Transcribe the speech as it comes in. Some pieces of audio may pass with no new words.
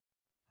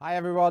Hi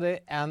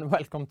everybody and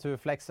welcome to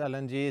Flex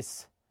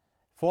LNG's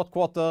fourth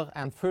quarter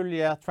and full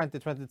year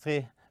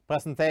 2023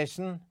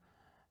 presentation.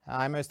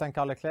 I'm Øystein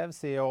Kalleklev,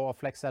 CEO of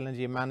Flex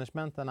LNG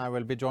Management, and I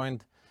will be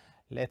joined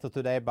later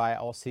today by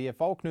our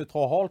CFO, Knut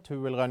Traaholt,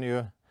 who will run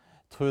you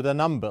through the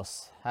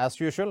numbers.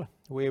 As usual,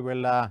 we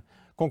will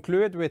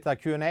conclude with a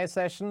Q&A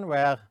session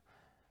where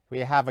we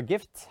have a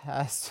gift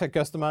as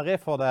customary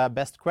for the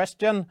best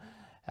question.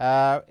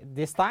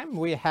 This time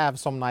we have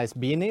some nice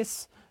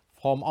beanies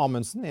from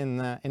Amundsen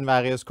in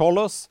various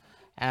colors,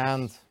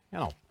 and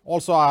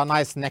also a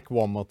nice neck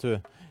warmer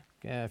to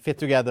fit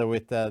together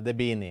with the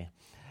beanie.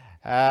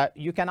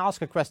 You can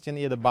ask a question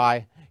either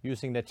by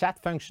using the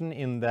chat function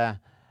in the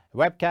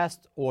webcast,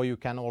 or you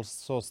can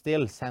also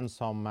still send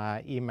some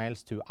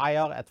emails to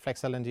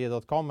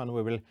ir@flexlng.com, and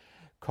we will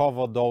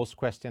cover those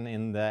questions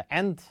in the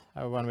end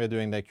when we're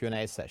doing the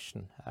Q&A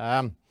session.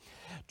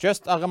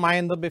 Just a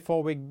reminder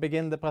before we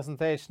begin the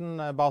presentation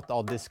about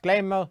our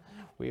disclaimer.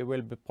 We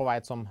will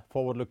provide some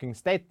forward-looking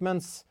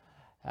statements.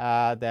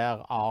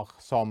 There are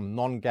some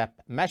non-GAAP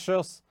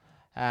measures,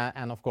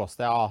 and of course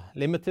there are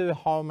limited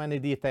how many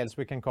details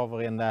we can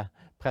cover in the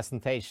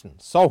presentation.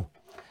 So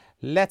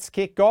let's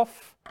kick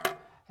off.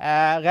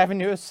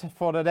 Revenues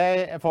for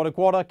the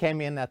quarter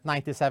came in at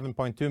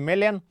 97.2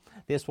 million.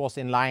 This was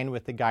in line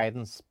with the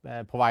guidance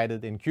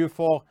provided in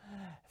Q4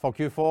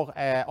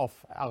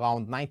 of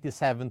around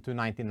 97 to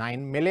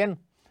 99 million.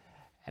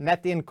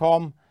 Net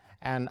income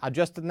and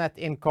adjusted net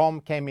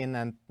income came in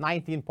at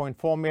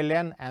 19.4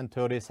 million and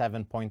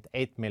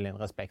 37.8 million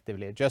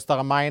respectively. Just a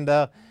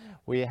reminder,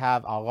 we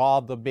have a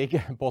rather big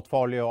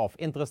portfolio of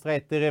interest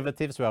rate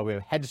derivatives where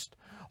we've hedged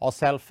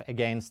ourselves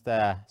against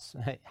the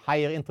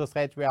higher interest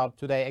rate we are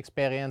today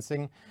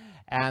experiencing.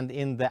 And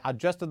in the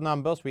adjusted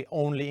numbers, we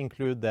only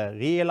include the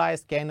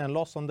realized gain and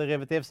loss on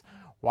derivatives,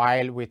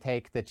 while we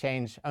take the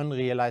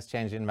unrealized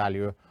change in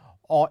value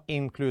or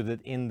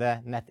included in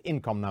the net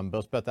income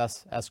numbers. But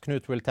as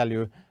Knut will tell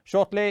you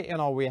shortly,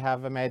 we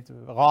have made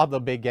rather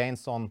big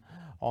gains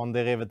on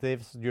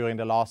derivatives during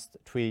the last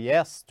 3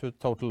 years to a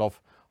total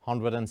of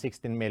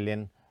 116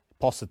 million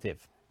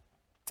positive.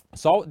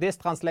 So this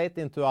translates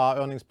into our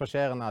earnings per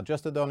share and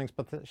adjusted earnings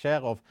per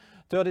share of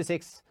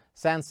 36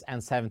 cents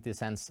and 70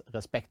 cents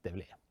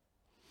respectively.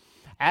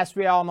 As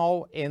we are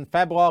now in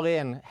February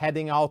and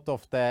heading out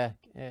of the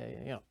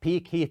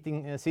peak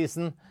heating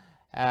season,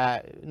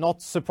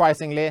 not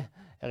surprisingly,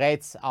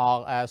 rates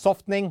are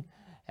softening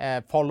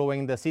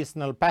following the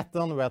seasonal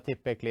pattern where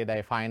typically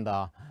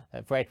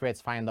freight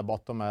rates find a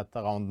bottom at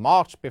around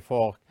March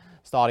before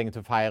starting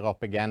to fire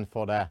up again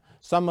for the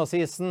summer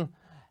season.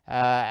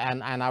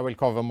 And I will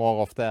cover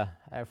more of the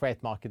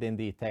freight market in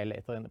detail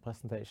later in the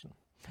presentation.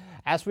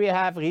 As we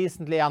have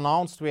recently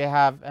announced, we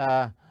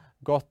have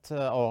got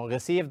or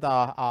received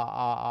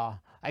a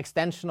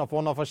extension of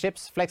one of our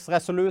ships, Flex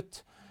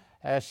Resolute.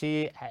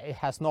 She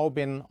has now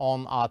been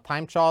on a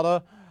time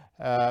charter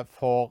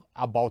for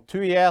about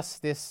 2 years.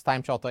 This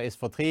time charter is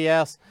for 3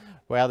 years,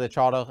 where the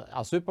charter,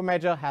 a super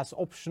major, has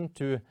option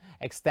to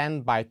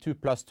extend by 2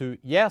 + 2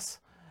 years.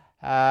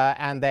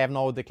 And they have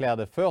now declared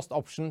the first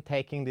option,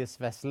 taking this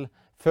vessel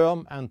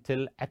firm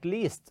until at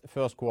least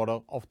first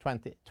quarter of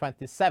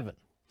 2027.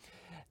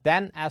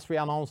 Then, as we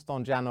announced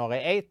on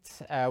January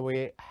 8th,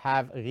 we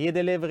have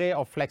redelivery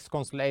of Flex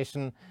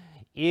Constellation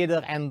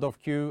either end of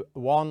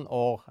Q1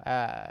 or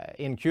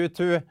in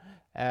Q2.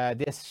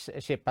 This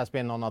ship has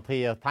been on a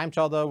 3-year time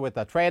charter with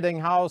a trading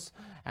house,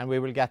 and we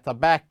will get her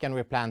back, and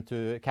we plan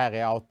to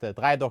carry out the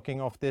dry docking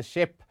of this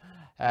ship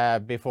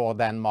before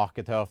then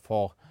market her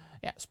for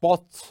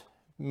spot,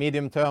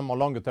 medium term or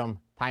longer term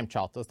time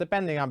charters,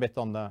 depending a bit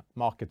on the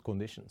market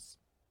conditions.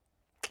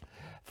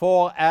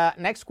 For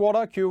next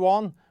quarter,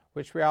 Q1,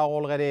 which we are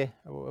already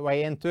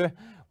way into,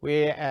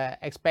 we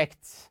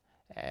expect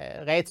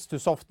rates to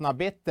soften a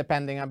bit,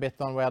 depending a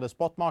bit on where the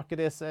spot market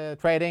is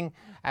trading,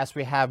 as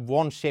we have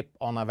one ship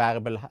on a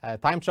variable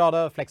time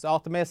charter, Flex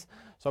Artemis.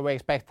 So we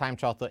expect time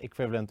charter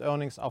equivalent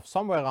earnings of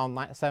somewhere around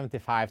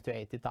 $75,000 to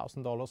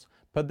 $80,000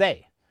 per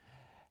day.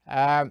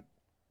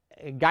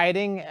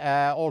 Guiding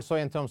also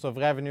in terms of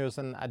revenues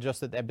and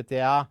adjusted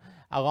EBITDA,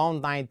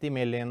 around 90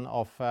 million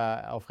of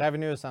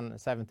revenues and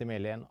 70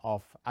 million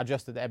of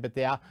adjusted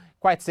EBITDA,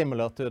 quite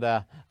similar to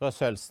the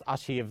results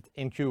achieved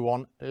in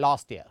Q1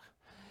 last year.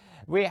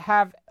 We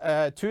have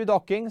 2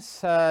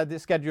 dockings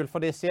scheduled for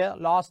this year.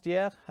 Last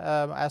year,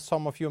 as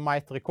some of you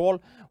might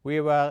recall, we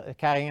were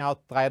carrying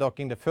out dry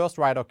docking, the first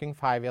dry docking,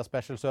 5-year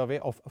special survey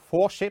of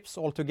 4 ships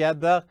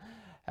altogether.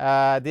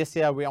 This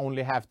year we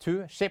only have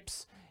 2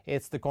 ships.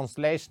 It's the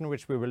Constellation,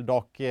 which we will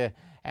dock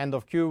end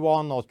of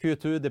Q1 or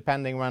Q2,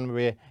 depending when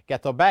we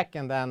get her back,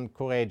 and then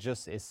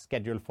Courageous is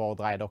scheduled for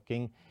dry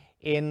docking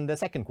in the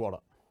second quarter.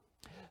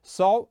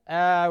 So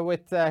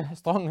with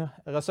strong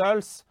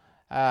results,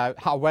 a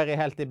very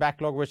healthy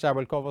backlog, which I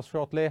will cover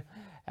shortly,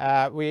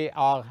 we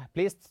are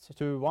pleased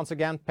to once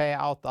again pay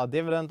out a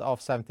dividend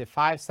of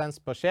 75 cents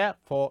per share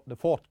for the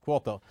fourth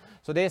quarter.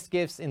 So this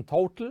gives in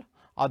total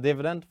a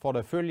dividend for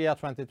the full year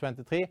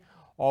 2023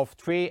 of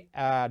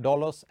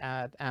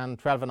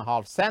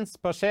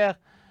 $3.12.5 per share.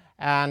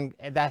 and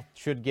that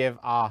should give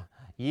a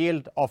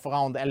yield of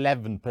around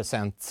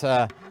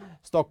 11%.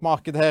 Stock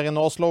market here in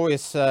Oslo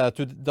is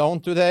down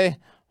today.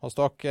 Our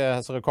stock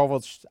has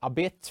recovered a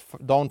bit,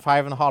 down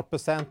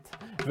 5.5%,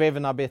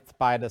 driven a bit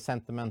by the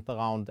sentiment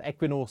around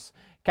Equinor's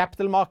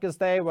Capital Markets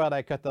Day, where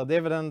they cut their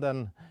dividend,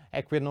 and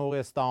Equinor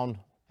is down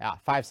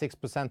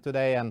 5-6%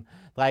 today and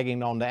dragging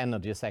down the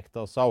energy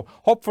sector. So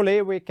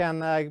hopefully we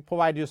can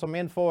provide you some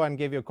info and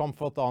give you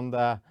comfort on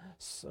the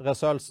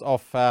results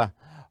of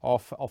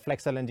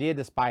Flex LNG,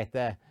 despite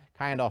the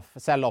kind of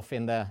sell-off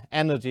in the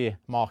energy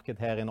market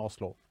here in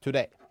Oslo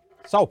today.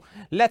 So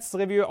let's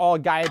review our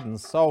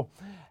guidance. So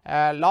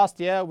last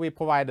year we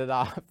provided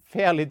a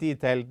fairly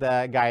detailed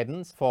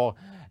guidance for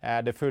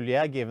the full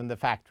year, given the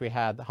fact we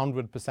had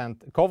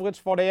 100% coverage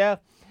for the year.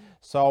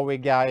 So we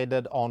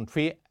guided on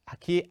 3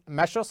 key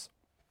measures: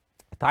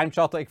 time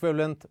charter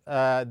equivalent,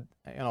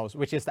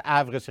 which is the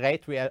average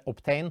rate we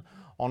obtain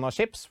on our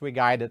ships. We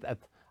guided at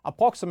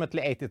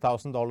approximately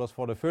 $80,000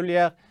 for the full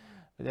year.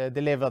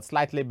 Delivered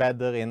slightly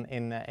better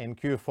in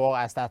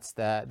Q4, as that's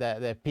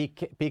the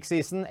peak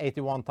season,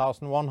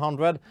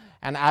 81,100,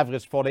 and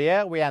average for the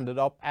year we ended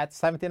up at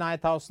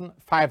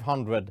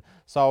 79,500,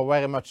 so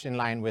very much in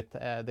line with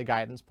the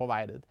guidance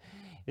provided.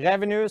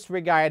 Revenues,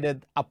 we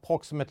guided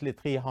approximately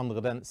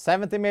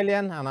 370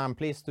 million, and I'm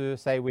pleased to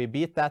say we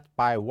beat that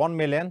by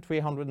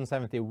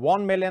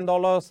 $371 million.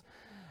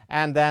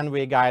 And then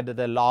we guided,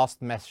 the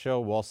last measure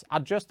was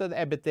adjusted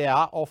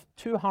EBITDA of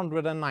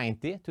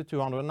 290 to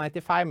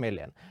 295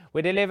 million.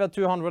 We delivered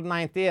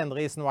 290, and the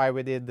reason why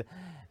we didn't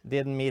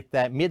meet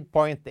the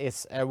midpoint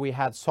is we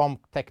had some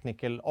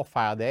technical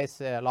off-hire days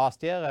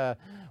last year.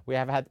 We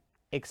have had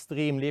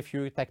extremely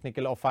few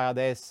technical off-hire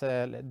days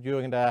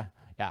during the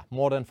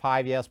more than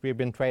 5 years we've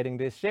been trading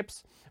these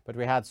ships, but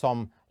we had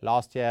some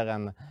last year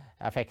and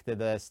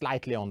affected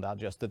slightly on the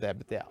adjusted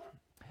EBITDA.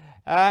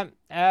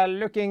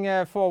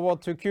 Looking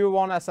forward to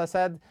Q1, as I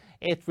said,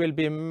 it will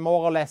be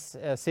more or less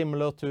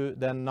similar to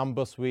the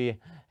numbers we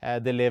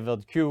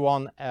delivered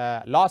Q1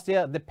 last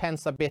year.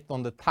 Depends a bit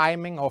on the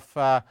timing of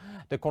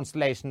the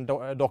Constellation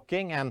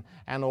docking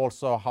and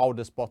also how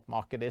the spot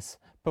market is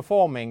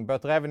performing.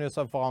 But revenues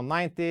of around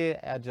 90,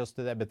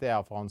 adjusted EBITDA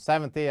of around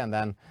 70, and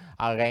then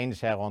a range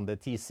here on the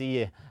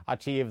TC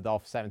achieved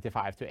of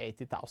 $75,000 to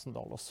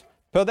 $80,000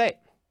 per day.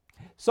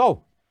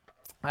 So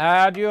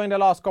during the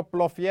last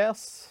couple of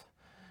years,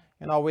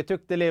 we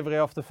took delivery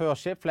of the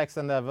first ship, Flex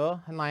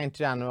Endeavour, 9th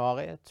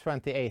January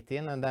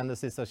 2018, and then the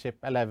sister ship,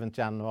 11th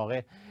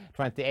January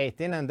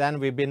 2018, and then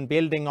we've been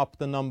building up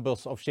the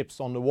numbers of ships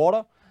on the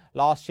water.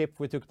 Last ship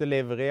we took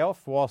delivery of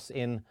was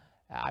in,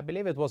 I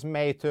believe it was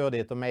May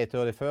 30th or May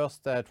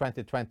 31st,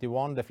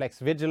 2021, the Flex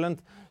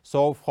Vigilant.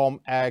 So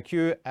from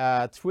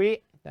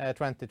Q3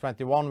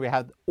 2021, we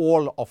had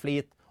all our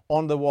fleet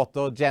on the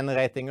water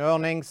generating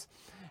earnings.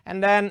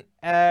 And then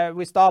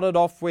we started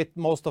off with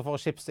most of our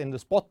ships in the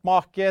spot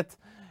market.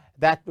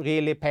 That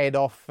really paid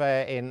off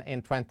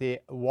in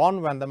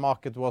 21 when the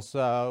market was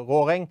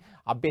roaring,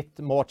 a bit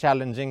more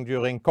challenging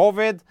during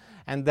COVID.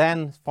 And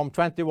then from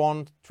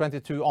 21,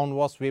 22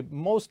 onwards, we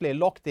mostly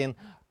locked in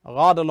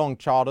rather long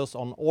charters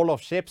on all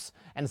of ships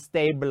and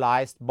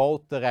stabilized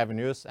both the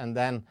revenues and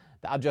then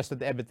the adjusted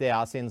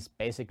EBITDA, since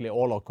basically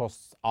all our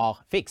costs are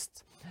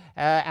fixed.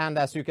 And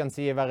as you can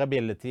see,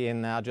 variability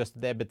in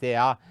adjusted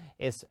EBITDA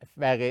is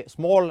very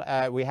small.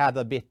 We had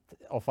a bit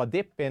of a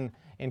dip in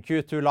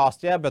Q2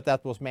 last year, but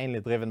that was mainly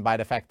driven by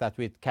the fact that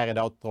we carried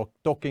out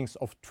dockings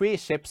of 3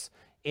 ships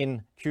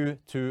in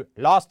Q2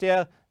 last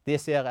year.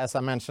 This year, as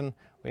I mentioned,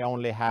 we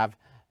only have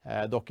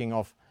docking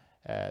of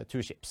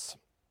 2 ships.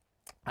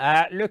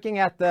 Looking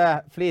at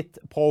the fleet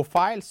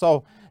profile,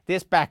 so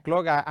this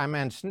backlog I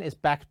mentioned is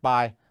backed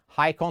by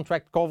high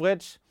contract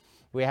coverage.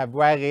 We have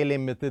very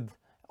limited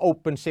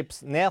open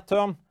ships near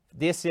term.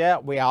 This year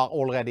we are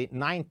already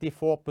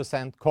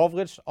 94%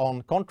 coverage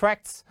on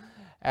contracts.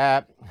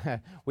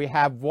 We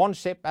have 1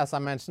 ship, as I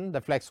mentioned,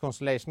 the Flex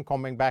Constellation,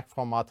 coming back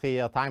from a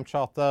 3-year time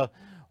charter,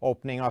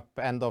 opening up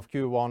end of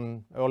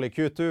Q1, early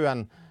Q2,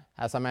 and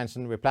as I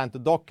mentioned, we plan to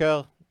dock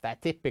her.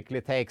 That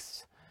typically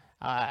takes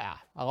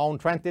around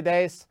 20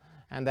 days,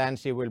 and then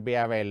she will be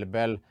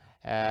available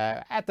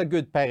at a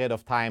good period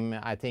of time,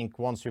 I think,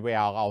 once we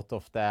are out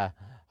of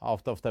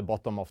the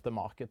bottom of the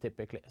market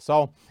typically.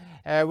 So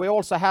we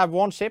also have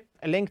 1 ship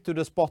linked to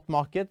the spot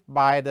market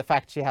by the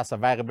fact she has a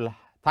variable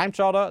time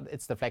charter.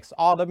 It's the Flex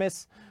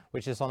Artemis,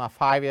 which is on a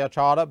 5-year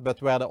charter,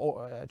 but where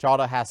the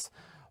charter has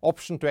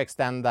option to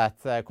extend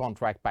that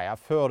contract by a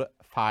further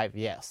 5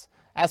 years.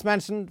 As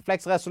mentioned,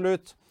 Flex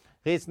Resolute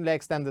recently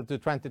extended to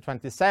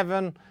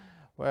 2027.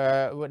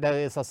 There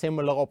is a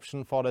similar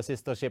option for the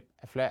sister ship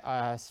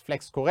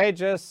Flex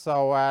Courageous.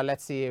 So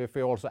let's see if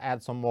we also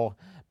add some more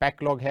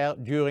backlog here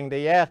during the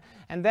year.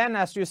 And then,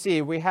 as you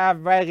see, we have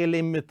very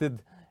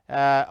limited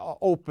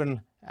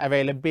open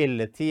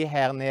availability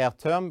here near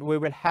term. We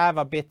will have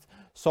a bit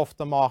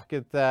softer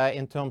market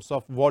in terms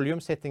of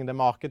volumes hitting the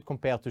market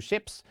compared to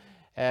ships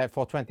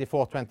for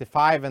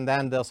 24-25, and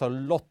then there's a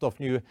lot of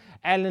new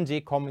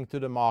LNG coming to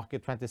the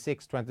market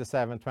 26,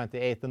 27,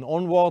 28 and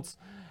onwards.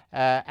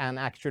 and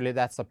actually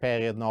that's a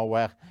period now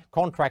where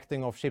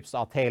contracting of ships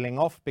are tailing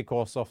off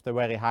because of the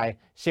very high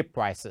ship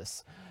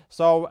prices.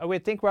 So we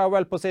think we are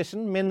well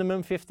positioned,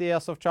 minimum 50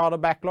 years of charter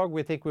backlog.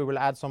 We think we will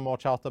add some more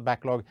charter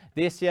backlog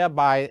this year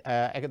by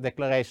a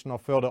declaration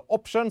of further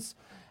options,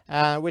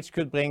 which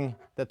could bring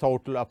the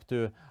total up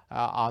to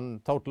a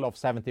total of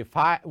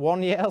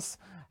 71 years.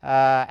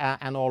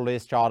 And all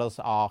these charters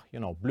are, you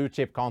know, blue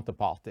chip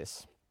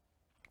counterparties.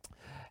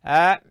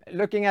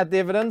 Looking at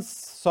dividends,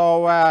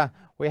 so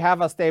we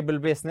have a stable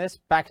business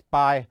backed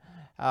by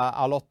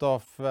a lot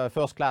of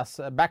first-class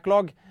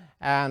backlog,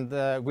 and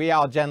we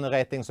are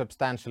generating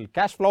substantial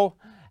cash flow.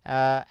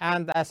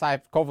 And as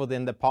I've covered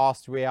in the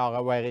past, we are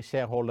a very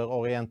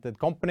shareholder-oriented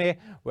company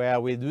where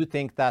we do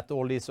think that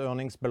all these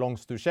earnings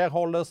belongs to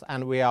shareholders,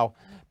 and we are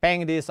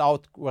paying these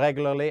out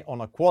regularly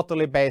on a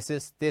quarterly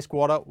basis. This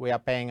quarter, we are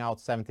paying out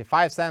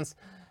 75 cents,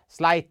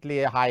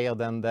 slightly higher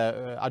than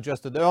the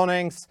adjusted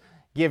earnings,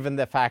 given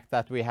the fact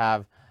that we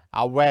have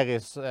a very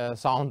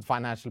sound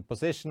financial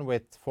position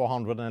with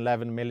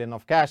 411 million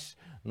of cash,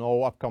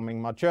 no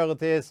upcoming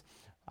maturities,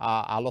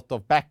 a lot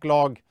of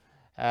backlog,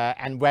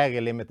 and very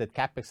limited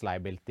capex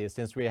liabilities,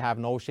 since we have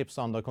no ships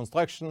under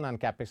construction and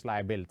capex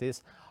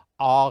liabilities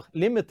are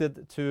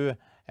limited to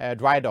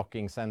dry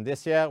dockings. And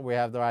this year we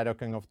have the dry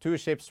docking of 2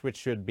 ships, which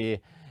should be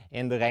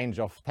in the range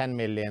of 10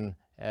 million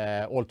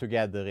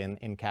altogether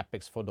in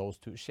capex for those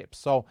 2 ships.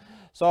 So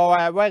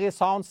a very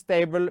sound,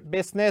 stable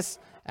business.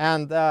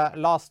 And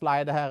last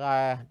slide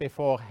here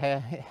before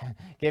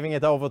giving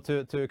it over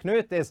to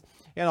Knut is,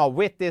 you know,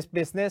 with this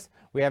business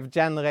we have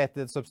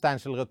generated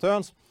substantial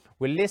returns.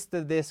 We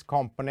listed this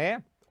company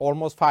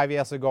almost 5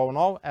 years ago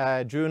now,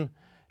 June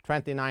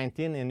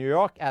 2019 in New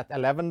York at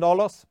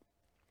 $11.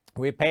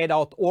 We paid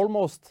out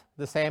almost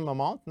the same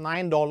amount,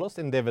 $9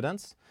 in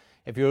dividends.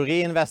 If you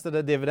reinvested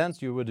the dividends,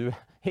 you would do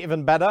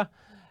even better.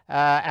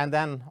 And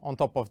then on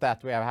top of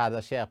that, we have had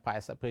a share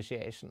price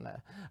appreciation.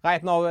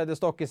 Right now, the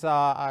stock is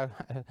down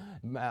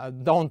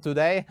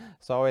today,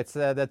 so it's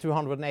the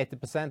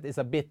 280% is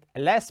a bit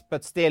less,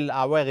 but still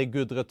a very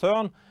good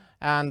return.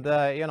 And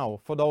you know,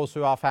 for those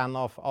who are fan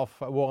of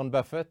Warren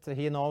Buffett,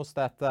 he knows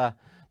that the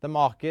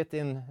market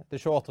in the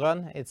short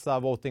run, it's a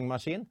voting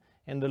machine.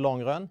 In the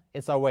long run,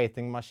 it's a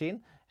waiting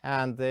machine.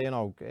 And you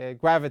know,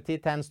 gravity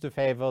tends to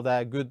favor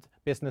the good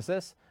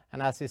businesses.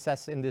 And as he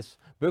says in this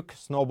book,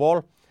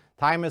 Snowball,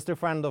 time is the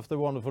friend of the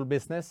wonderful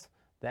business,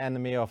 the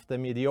enemy of the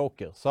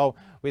mediocre. So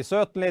we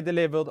certainly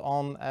delivered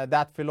on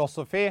that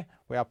philosophy.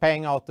 We are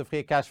paying out the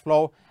free cash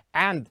flow.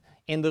 And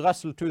in the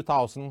Russell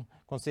 2000,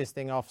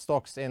 consisting of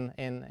stocks in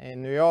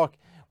New York,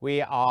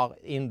 we are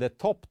in the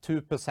top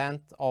 2%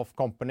 of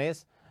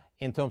companies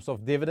in terms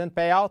of dividend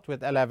payout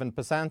with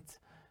 11%.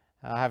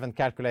 I haven't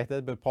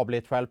calculated, but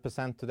probably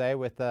 12% today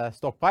with the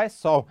stock price.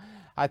 So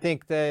I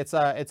think it's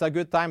a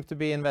good time to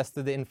be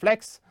invested in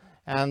Flex.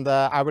 And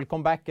I will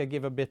come back and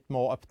give a bit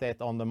more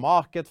update on the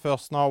market.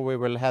 First now we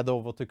will head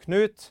over to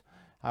Knut.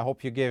 I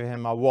hope you give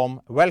him a warm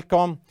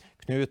welcome.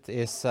 Knut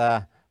is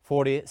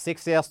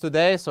 46 years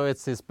today, so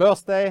it's his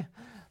birthday.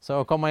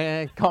 So come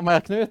here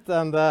Knut,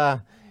 and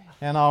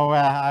you know,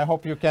 I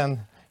hope you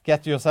can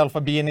get yourself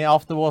a beanie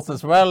afterwards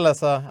as well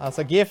as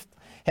a gift.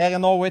 Here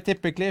in Norway,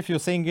 typically, if you're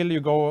single, you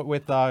go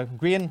with a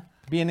green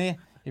beanie.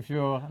 If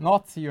you're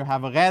not, you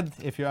have a red.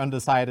 If you're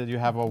undecided, you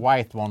have a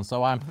white one.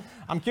 So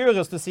I'm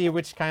curious to see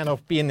which kind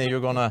of beanie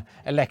you're gonna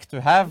elect to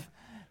have.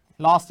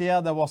 Last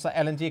year, there was a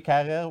LNG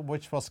carrier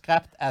which was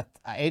scrapped at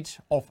an age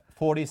of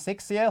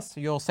 46 years,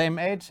 your same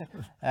age,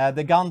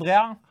 the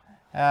Gandria.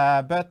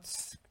 But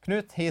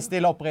Knut, he's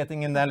still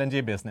operating in the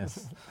LNG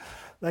business.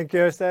 Thank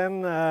you,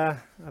 Øystein. I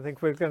think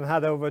we can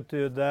head over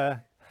to the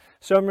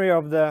summary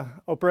of the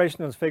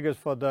operational figures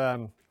for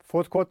the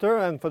fourth quarter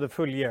and for the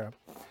full year.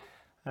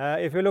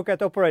 If you look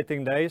at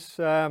operating days,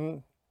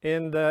 in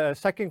the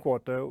second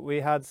quarter,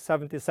 we had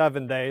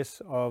 77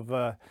 days of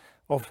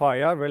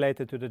hire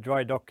related to the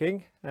dry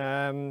docking.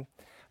 And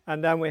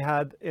then we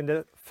had, in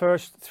the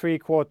first 3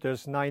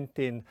 quarters,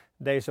 19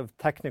 days of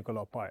technical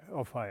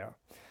off-hire.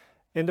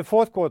 In the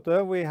fourth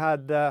quarter, we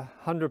had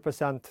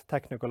 100%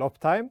 technical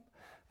uptime,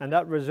 and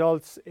that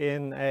results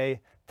in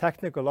a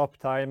technical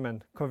uptime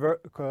and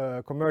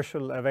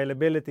commercial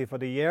availability for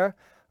the year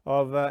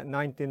of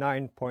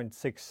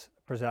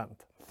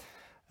 99.6%.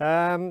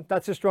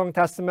 That's a strong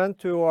testament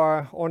to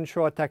our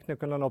onshore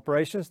technical and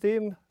operations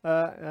team,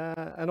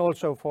 and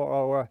also for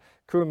our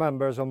crew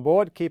members on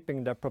board,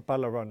 keeping the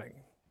propeller running.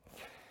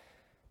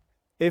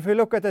 If we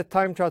look at the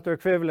time charter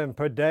equivalent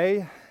per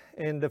day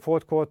in the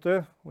fourth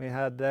quarter, we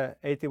had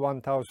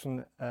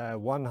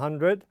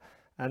 81,100,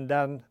 and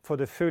then for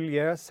the full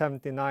year,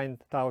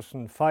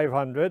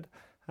 79,500,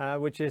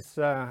 which is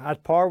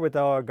at par with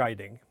our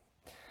guiding.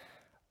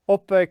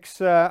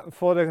 OpEx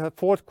for the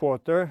fourth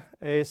quarter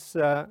is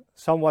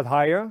somewhat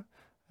higher.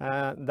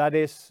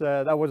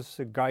 That was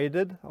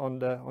guided on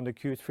the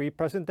Q3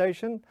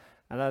 presentation,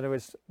 and that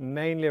was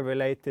mainly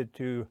related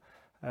to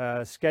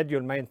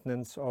scheduled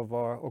maintenance of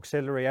our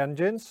auxiliary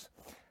engines.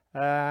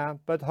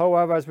 But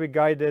however, as we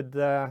guided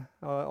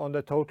on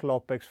the total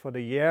OpEx for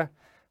the year,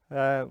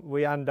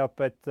 we end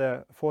up at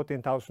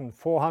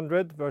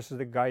 14,400 versus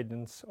the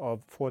guidance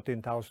of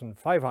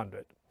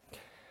 14,500.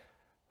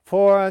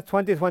 For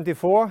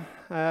 2024,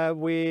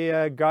 we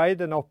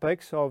guide an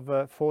OPEX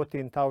of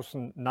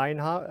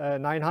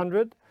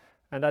 14,900,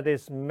 and that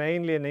is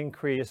mainly an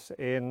increase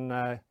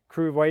in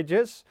crew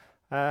wages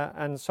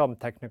and some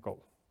technical.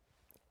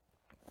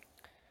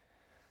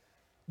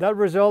 That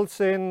results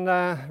in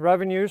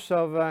revenues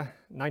of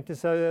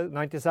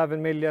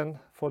 97 million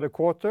for the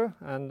quarter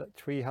and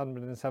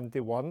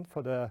 371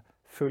 for the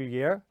full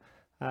year,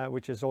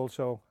 which is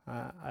also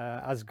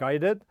as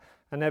guided,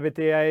 an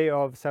EBITDA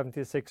of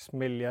 76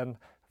 million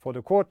for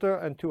the quarter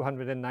and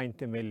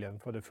 290 million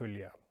for the full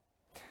year.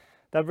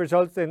 That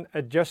results in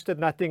adjusted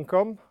net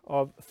income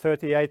of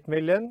 38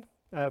 million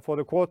for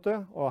the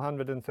quarter, or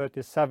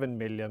 137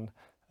 million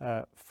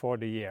for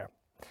the year.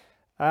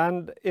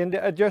 And in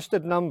the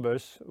adjusted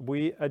numbers,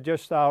 we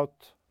adjust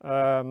out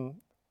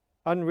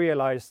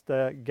unrealized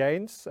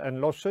gains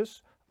and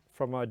losses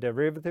from our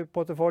derivative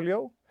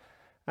portfolio.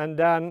 And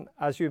then,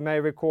 as you may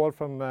recall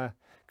from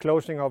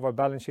closing of our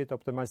balance sheet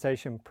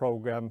optimization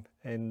program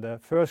in the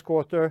first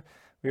quarter,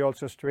 we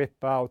also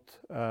strip out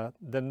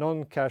the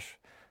non-cash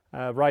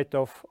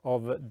write-off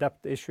of debt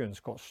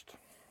issuance cost.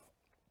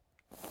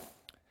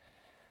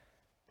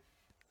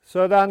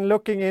 So then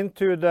looking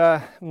into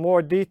the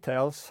more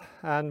details,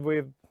 and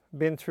we've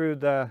been through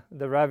the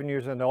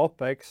revenues and the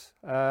OPEX,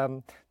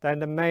 then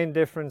the main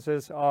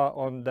differences are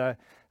on the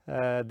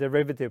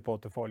derivative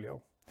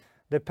portfolio.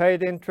 The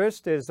paid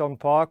interest is on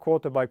par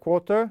quarter by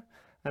quarter,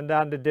 and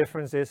then the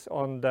difference is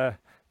on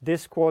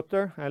this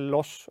quarter, a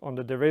loss on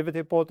the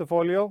derivative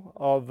portfolio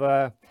of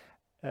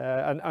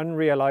an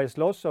unrealized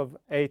loss of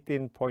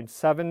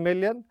 18.7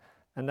 million,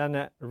 and then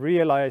a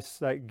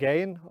realized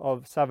gain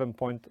of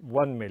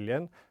 7.1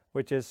 million,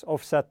 which is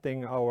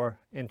offsetting our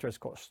interest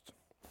cost.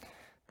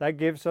 That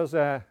gives us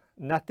a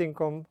net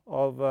income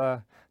of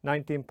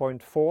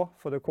 19.4 for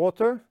the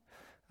quarter,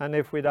 and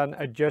if we then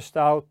adjust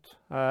out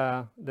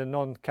the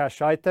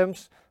non-cash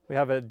items, we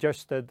have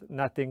adjusted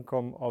net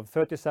income of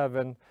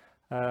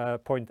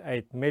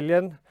 37.8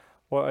 million,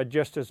 or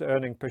adjusted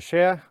earnings per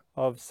share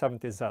of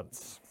 70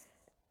 cents.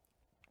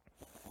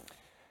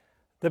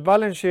 The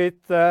balance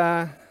sheet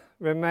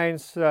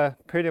remains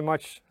pretty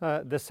much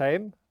the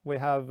same. We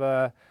have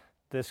the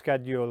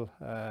scheduled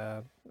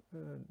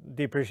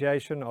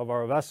depreciation of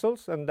our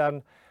vessels, and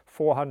then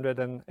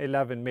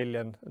 $411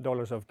 million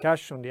of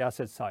cash on the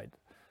asset side.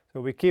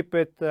 So we keep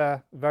it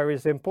very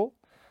simple,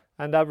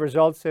 and that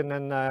results in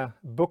a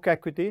book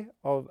equity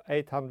of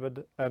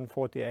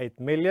 848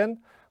 million,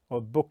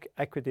 or book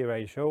equity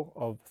ratio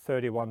of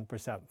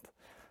 31%.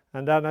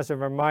 And then, as a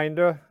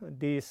reminder,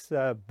 these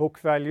book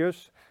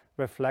values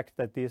reflect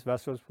that these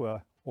vessels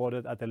were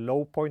ordered at a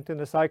low point in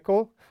the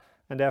cycle,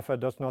 and therefore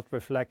does not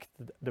reflect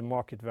the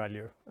market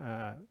value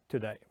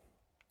today.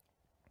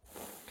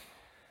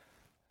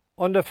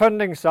 On the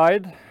funding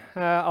side,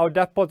 our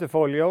debt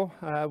portfolio,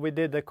 we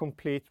did a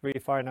complete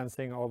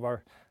refinancing of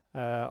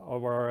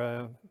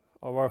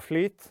our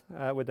fleet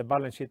with the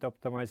balance sheet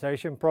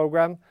optimization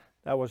program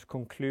that was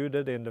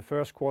concluded in the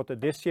first quarter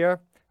this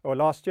year or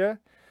last year.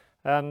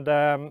 And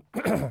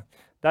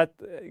that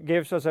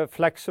gives us a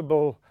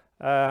flexible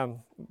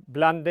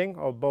blending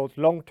of both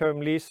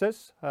long-term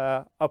leases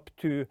up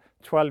to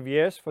 12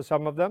 years for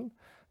some of them,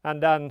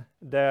 and then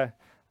the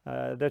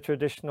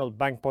traditional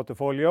bank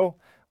portfolio,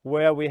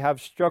 where we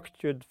have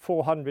structured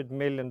 $400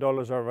 million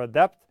of our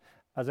debt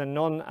as a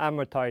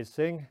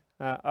non-amortizing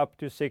up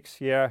to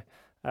 6-year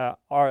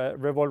our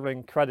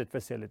revolving credit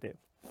facility.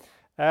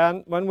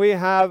 And when we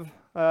have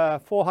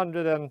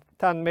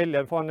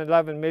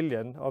 411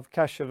 million of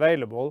cash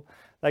available,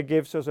 that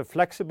gives us a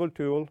flexible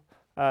tool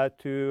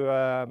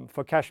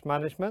for cash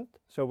management,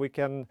 so we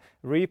can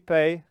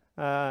repay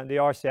the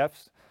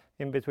RCFs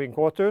in between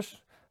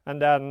quarters, and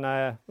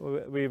then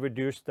we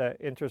reduce the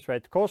interest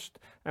rate cost,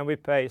 and we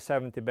pay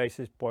 70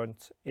 basis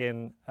points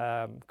in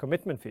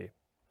commitment fee.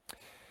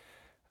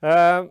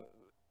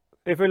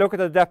 If we look at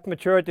the debt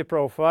maturity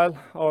profile,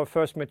 our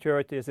first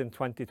maturity is in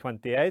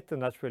 2028,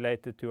 and that's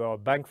related to our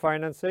bank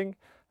financing.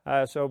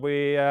 So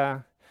we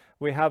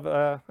have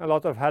a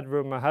lot of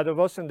headroom ahead of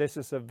us, and this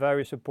is a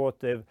very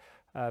supportive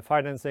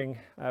financing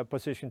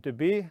position to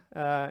be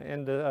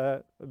in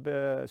the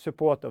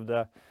support of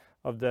the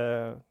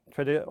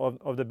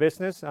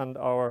business and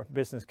our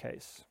business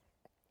case.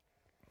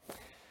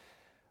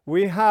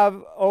 We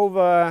have,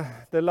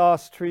 over the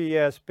last 3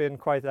 years, been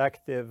quite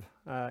active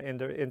in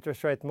the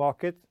interest rate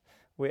market.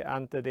 We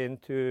entered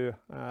into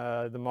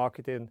the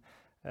market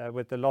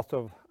with a lot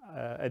of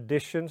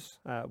additions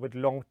with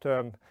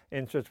long-term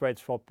interest rate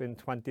swap in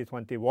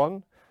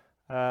 2021.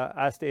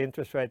 As the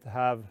interest rates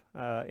have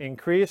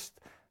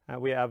increased,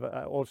 we have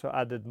also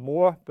added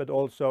more, but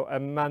also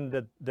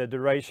amended the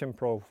duration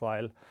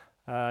profile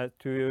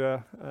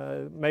to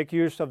make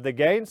use of the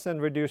gains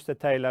and reduce the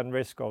tail end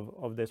risk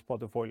of this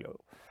portfolio.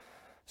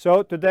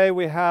 So today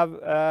we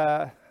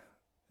have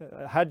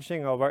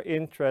hedging of our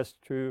interest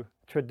through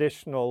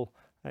traditional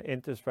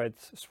interest rate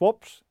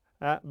swaps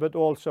but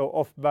also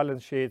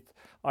off-balance sheet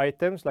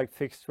items like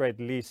fixed-rate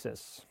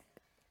leases.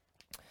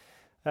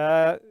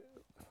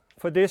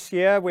 For this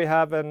year, we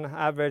have an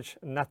average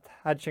net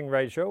hedging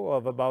ratio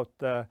of about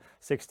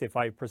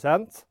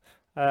 65%,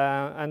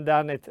 and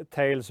then it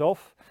tails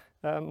off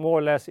more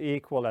or less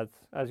equal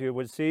as you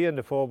will see in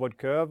the forward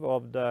curve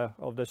of the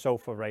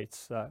SOFR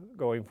rates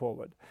going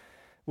forward.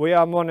 We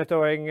are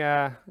monitoring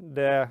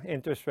the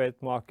interest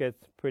rate market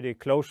pretty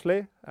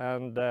closely,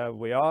 and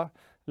we are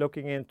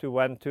looking into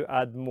when to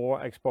add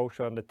more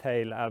exposure on the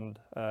tail end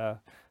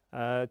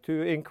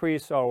to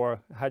increase our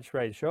hedge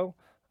ratio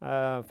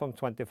from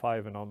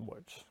 25 and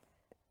onwards.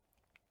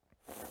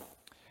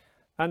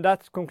 And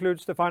that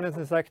concludes the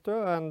financing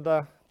sector, and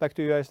back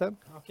to you, Øystein.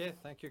 Okay,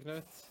 thank you,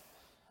 Knut.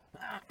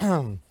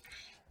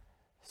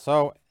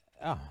 So,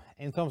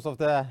 in terms of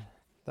the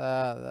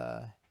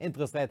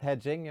interest rate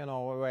hedging, you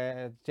know,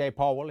 where Jay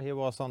Powell, he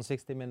was on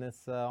 60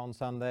 Minutes on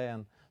Sunday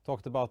and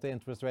talked about the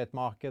interest rate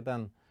market,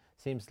 and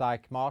seems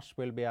like March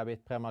will be a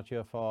bit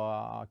premature for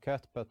a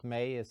cut, but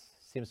May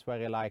seems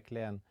very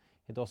likely, and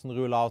it doesn't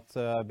rule out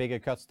bigger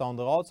cuts down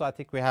the road. So I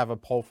think we have a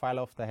profile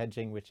of the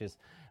hedging which is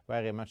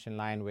very much in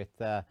line with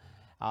a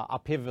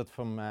pivot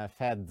from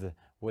Fed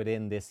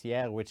within this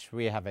year, which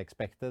we have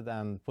expected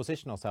and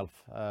position ourselves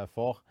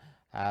for,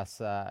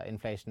 as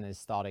inflation is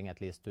starting at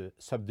least to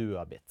subdue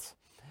a bit.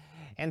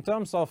 In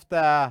terms of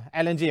the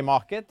LNG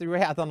market, we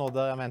had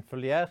another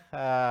eventful year.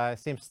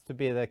 Seems to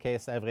be the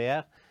case every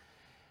year.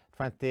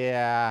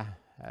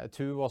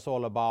 2022 was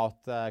all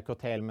about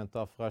curtailment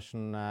of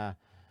Russian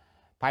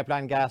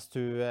pipeline gas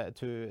to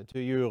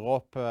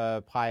Europe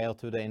prior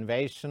to the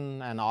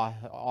invasion, and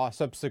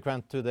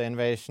subsequent to the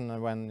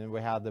invasion when we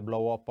had the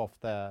blow up of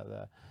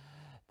the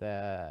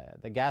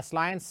gas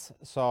lines.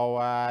 So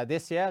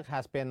this year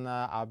has been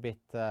a bit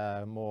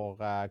more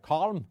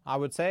calm, I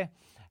would say.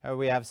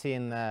 We have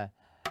seen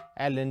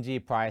LNG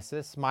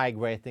prices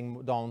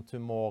migrating down to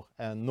more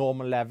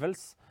normal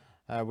levels.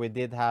 We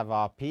did have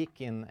a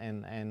peak in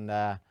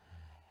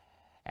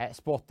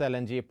spot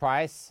LNG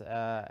price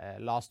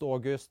last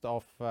August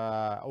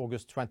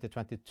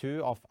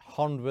 2022 of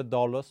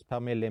 $100 per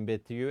million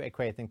BTU,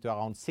 equating to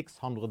around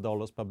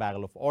 $600 per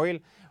barrel of oil.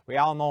 We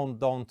are now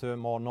down to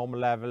more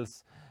normal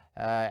levels,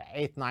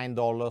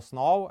 $8-9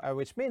 now,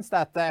 which means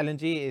that the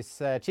LNG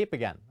is cheap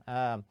again.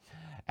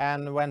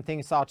 And when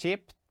things are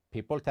cheap,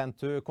 people tend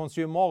to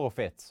consume more of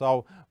it.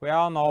 So we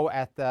are now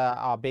at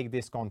a big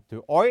discount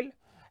to oil.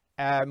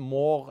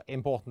 More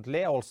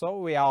importantly, also,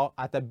 we are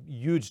at a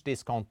huge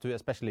discount to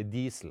especially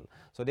diesel.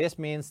 So this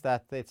means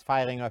that it's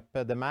firing up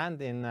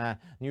demand in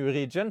new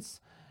regions.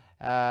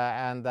 You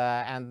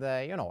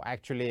know,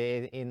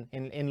 actually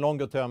in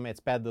longer term,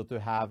 it's better to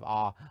have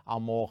a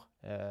more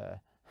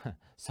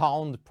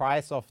sound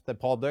price of the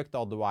product.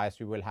 Otherwise,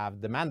 you will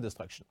have demand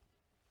destruction.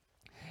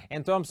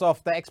 In terms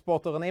of the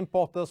exporter and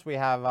importers, we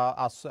have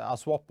a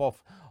swap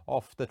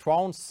of the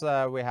thrones.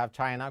 We have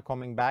China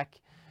coming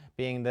back,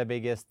 being the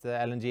biggest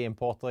LNG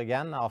importer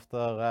again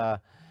after,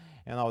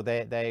 you know,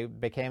 they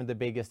became the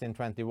biggest in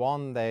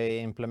 2021. They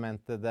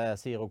implemented the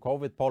zero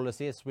COVID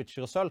policies, which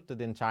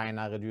resulted in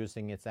China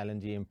reducing its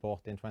LNG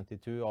import in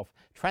 2022 of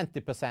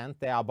 20%.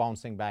 They are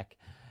bouncing back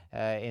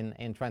in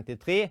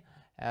 2023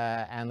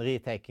 and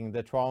retaking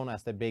the throne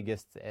as the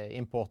biggest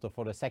importer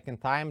for the second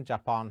time.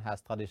 Japan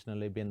has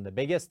traditionally been the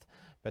biggest,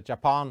 but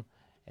Japan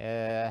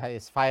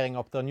is firing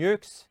up their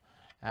nukes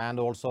and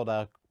also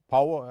their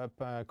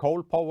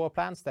coal power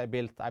plants. They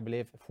built, I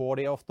believe,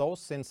 40 of those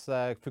since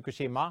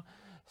Fukushima.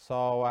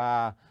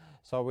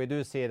 So we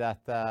do see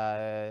that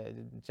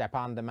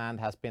Japan demand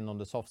has been on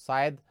the soft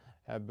side,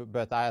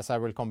 but as I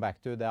will come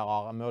back to, there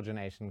are emerging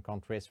Asian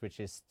countries which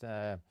is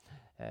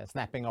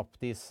snapping up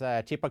these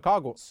cheaper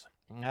cargoes.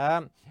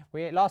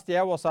 Last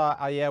year was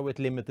a year with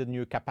limited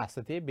new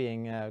capacity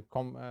being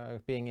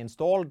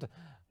installed,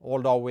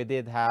 although we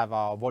did have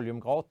a volume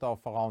growth of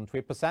around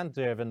 3%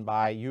 driven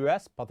by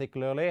US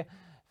particularly.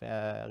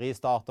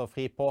 Restart of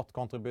Freeport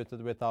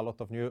contributed with a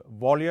lot of new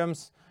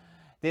volumes.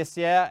 This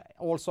year,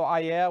 also a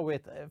year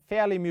with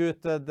fairly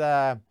muted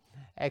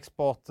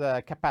export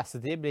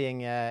capacity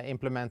being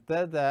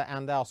implemented,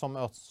 and there are some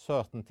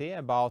uncertainty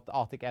about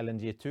Arctic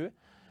LNG 2.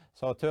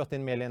 So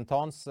 13 million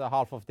tons,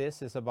 half of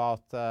this is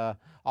about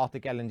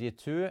Arctic LNG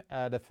 2.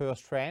 The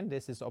first train,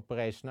 this is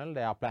operational.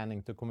 They are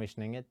planning to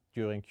commissioning it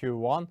during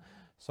Q1.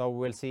 So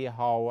we'll see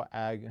how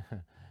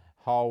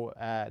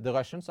the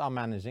Russians are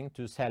managing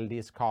to sell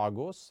these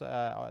cargoes.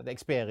 The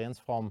experience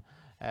from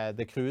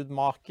the crude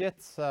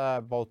markets,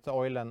 both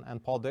oil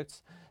and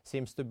products,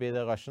 seems to be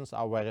the Russians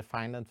are very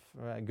fine and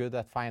good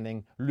at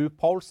finding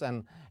loopholes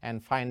and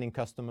finding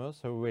customers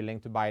who are willing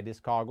to buy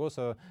this cargo.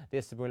 So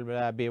this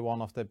will be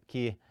one of the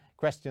key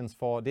questions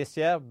for this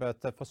year,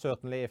 but for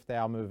certainly if they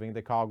are moving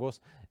the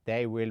cargoes,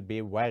 they will be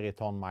very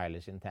ton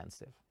mileage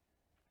intensive.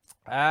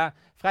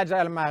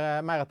 Fragile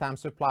maritime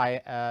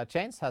supply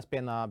chains has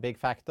been a big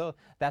factor.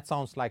 That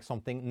sounds like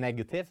something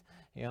negative,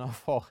 you know,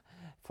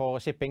 for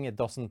shipping. It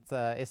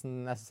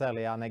isn't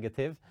necessarily a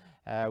negative.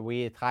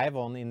 We thrive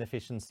on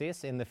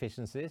inefficiencies.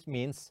 Inefficiencies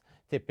means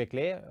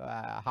typically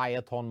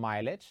higher ton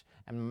mileage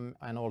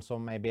and also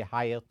maybe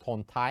higher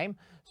ton time.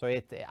 So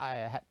it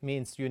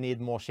means you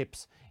need more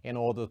ships in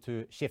order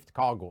to shift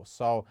cargo.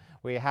 So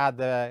we had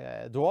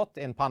the drought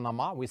in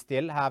Panama. We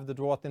still have the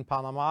drought in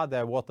Panama.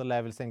 The water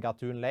levels in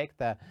Gatun Lake,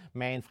 the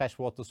main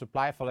freshwater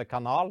supply for the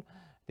canal.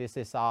 This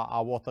is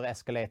our water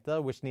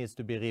escalator, which needs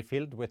to be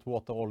refilled with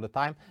water all the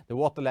time. The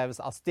water levels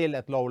are still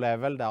at low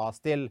level. There are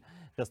still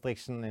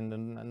restrictions in the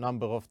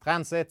number of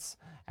transits,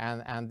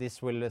 and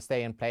this will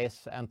stay in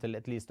place until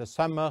at least the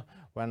summer,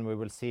 when we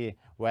will see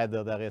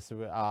whether there is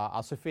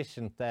a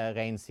sufficient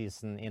rain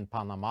season in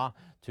Panama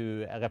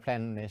to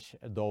replenish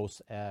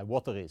those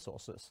water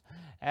resources.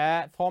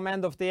 From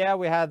end of the year,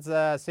 we had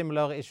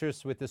similar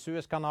issues with the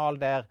Suez Canal.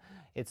 There,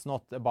 it's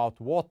not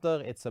about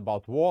water, it's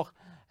about war.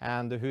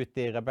 And the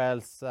Houthi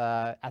rebels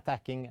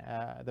attacking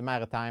the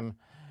maritime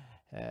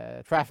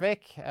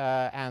traffic.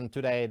 And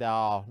today there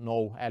are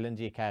no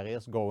LNG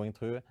carriers going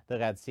through the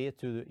Red Sea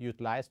to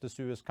utilize the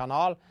Suez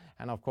Canal.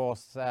 And of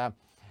course,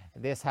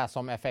 this has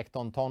some effect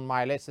on ton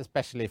mileage,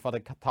 especially for the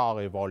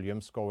Qatari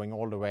volumes going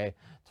all the way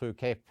through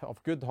Cape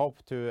of Good Hope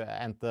to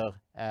enter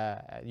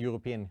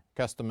European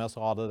customers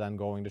rather than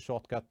going the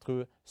shortcut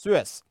through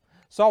Suez.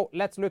 So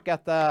let's look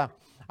at a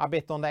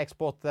bit on the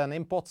export and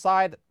import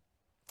side.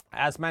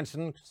 As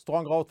mentioned,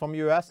 strong growth from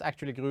US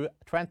actually grew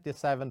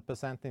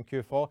 27% in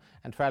Q4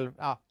 and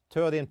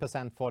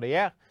 13% for the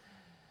year.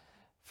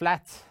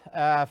 Flat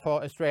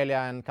for Australia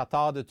and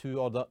Qatar, the two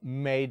other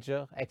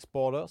major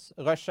exporters.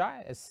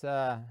 Russia is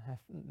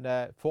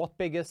the fourth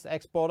biggest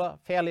exporter,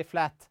 fairly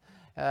flat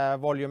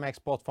volume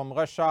export from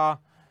Russia.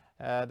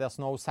 There's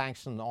no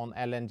sanction on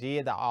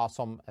LNG. There are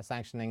some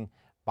sanctioning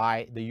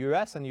by the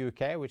US and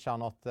UK, which are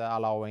not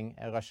allowing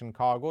Russian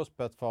cargoes,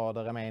 but for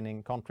the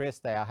remaining countries,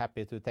 they are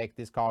happy to take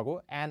this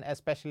cargo, and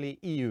especially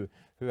EU,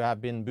 who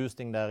have been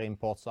boosting their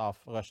imports of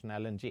Russian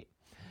LNG.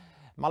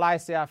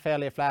 Malaysia,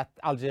 fairly flat.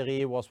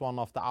 Algeria was one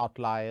of the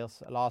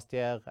outliers last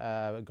year,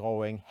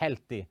 growing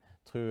healthy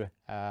through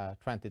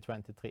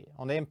 2023.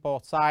 On the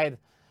import side,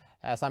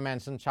 as I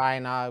mentioned,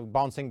 China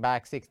bouncing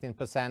back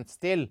 16%,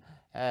 still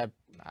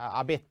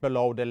a bit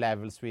below the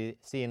levels we've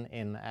seen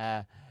in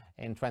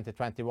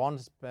 2021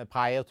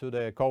 prior to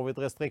the COVID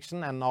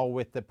restriction, and now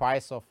with the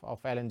price of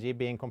LNG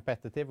being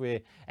competitive,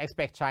 we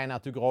expect China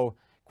to grow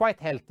quite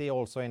healthy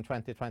also in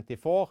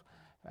 2024.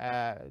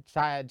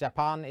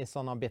 Japan is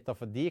on a bit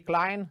of a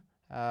decline,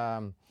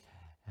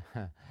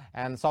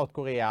 and South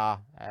Korea,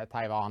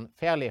 Taiwan,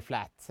 fairly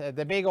flat.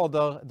 The big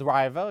other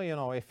driver, you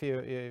know, if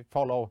you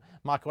follow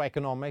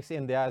macroeconomics,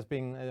 India has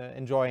been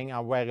enjoying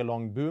a very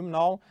long boom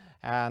now,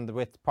 and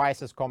with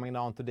prices coming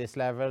down to these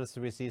levels,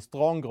 we see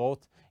strong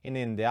growth in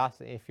India.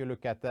 So if you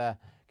look at the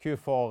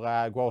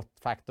Q4 growth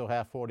factor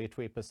here,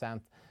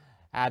 43%,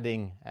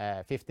 adding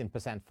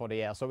 15% for the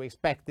year. So we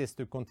expect this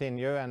to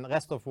continue, and the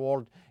rest of the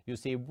world, you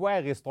see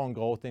very strong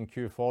growth in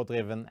Q4,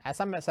 driven, as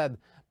I said,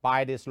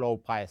 by these low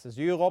prices.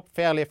 Europe,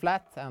 fairly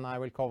flat, and I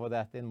will cover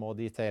that in more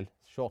detail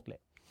shortly.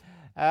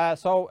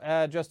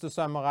 Just to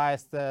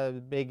summarize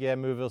the big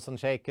movers and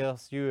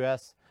shakers: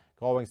 US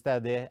growing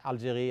steady,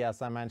 Algeria,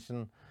 as I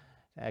mentioned,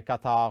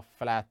 Qatar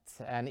flat,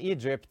 and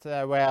Egypt,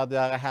 where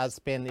there has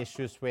been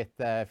issues with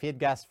feed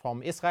gas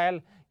from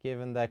Israel,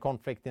 given the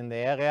conflict in the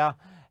area.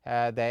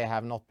 They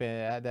have not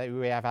been.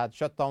 We have had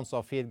shutdowns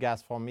of feed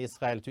gas from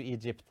Israel to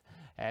Egypt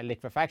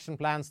liquefaction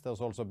plants.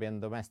 There's also been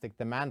domestic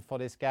demand for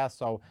this gas,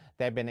 so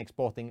they've been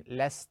exporting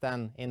less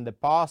than in the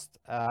past.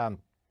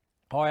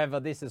 However,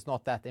 this is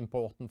not that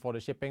important for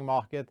the shipping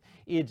market.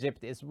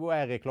 Egypt is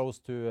very close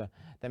to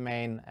the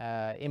main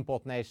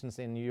import nations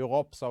in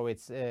Europe, so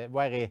it's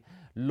very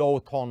low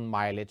ton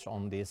mileage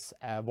on these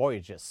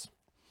voyages.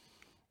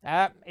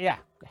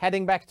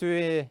 Heading back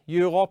to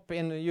Europe.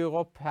 In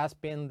Europe has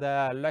been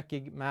the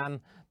lucky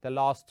man the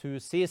last two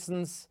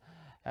seasons.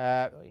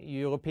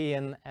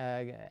 European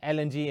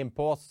LNG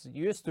imports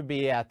used to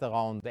be at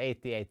around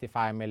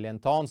 80-85 million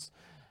tons.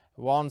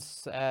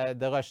 Once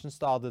the Russians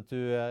started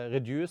to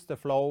reduce the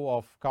flow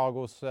of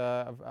cargoes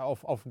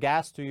of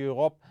gas to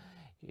Europe,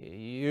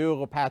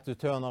 Europe had to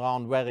turn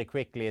around very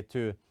quickly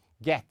to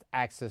get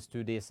access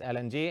to these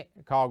LNG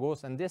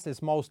cargoes, and this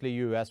is mostly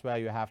US, where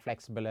you have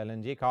flexible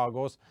LNG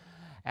cargoes,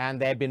 and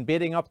they've been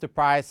bidding up the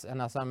price,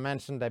 and as I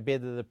mentioned, they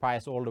bid the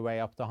price all the way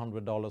up to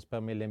 $100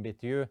 per million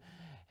BTU,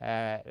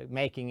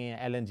 making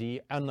LNG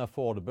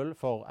unaffordable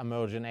for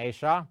emerging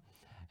Asia.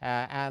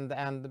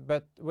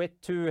 But with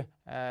two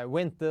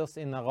winters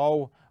in a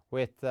row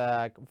with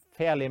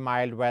fairly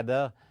mild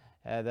weather,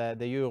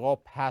 the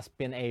Europe has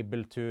been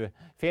able to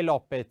fill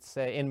up its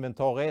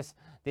inventories.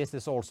 This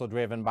is also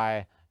driven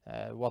by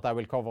what I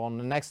will cover on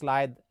the next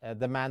slide,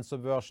 demand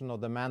subversion or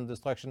demand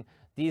destruction.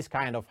 These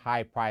kind of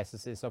high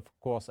prices is of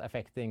course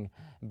affecting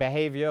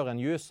behavior and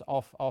use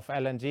of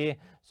LNG.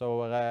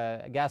 So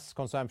gas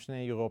consumption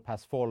in Europe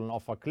has fallen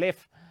off a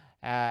cliff,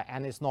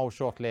 and is now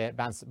shortly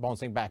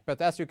bouncing back.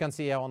 But as you can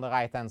see here on the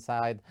right hand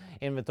side,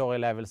 inventory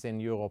levels in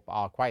Europe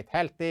are quite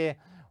healthy.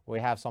 We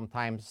have some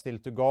time still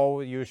to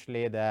go.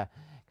 Usually the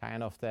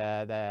kind of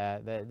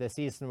the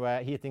season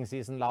where heating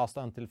season lasts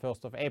until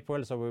 1st of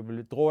April. So we will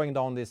be drawing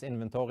down this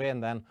inventory,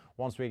 and then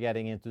once we're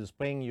getting into the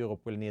spring,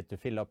 Europe will need to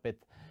fill up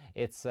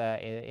its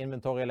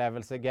inventory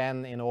levels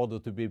again in order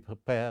to be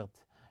prepared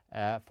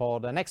for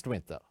the next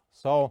winter.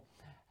 So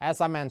as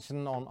I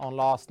mentioned on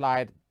last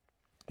slide,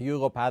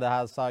 Europe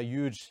has a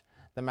huge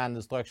demand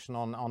destruction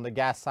on the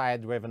gas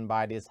side, driven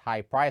by these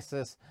high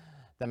prices.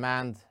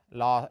 Demand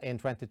in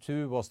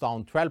 22 was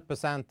down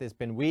 12%. It's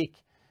been weak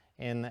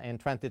in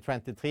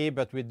 2023,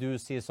 but we do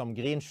see some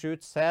green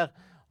shoots here.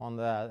 On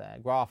the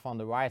graph on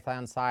the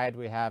right-hand side,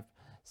 we have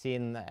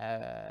seen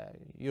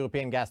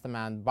European gas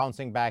demand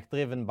bouncing back,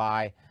 driven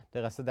by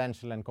the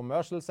residential and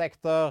commercial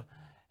sector,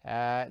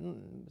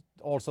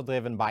 also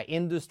driven by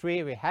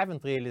industry. We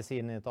haven't really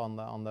seen it on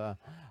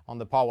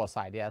the power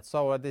side yet.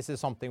 So this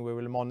is something we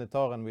will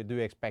monitor, and we do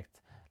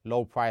expect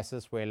low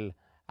prices will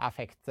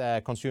affect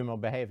consumer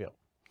behavior.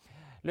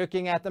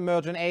 Looking at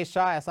emerging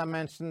Asia, as I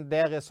mentioned,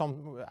 there is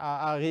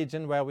a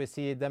region where we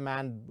see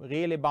demand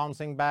really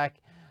bouncing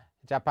back.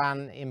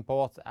 Japan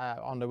import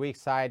on the weak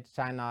side,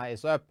 China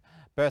is up,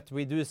 but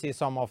we do see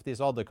some of these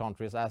other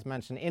countries, as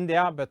mentioned,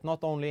 India, but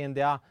not only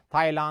India,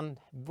 Thailand,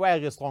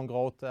 very strong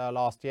growth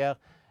last year,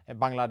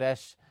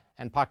 Bangladesh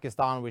and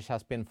Pakistan, which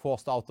has been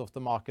forced out of the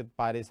market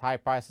by these high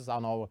prices,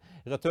 are now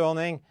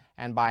returning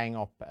and buying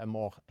up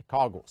more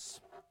cargoes.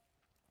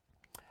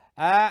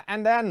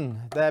 And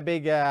then the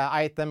big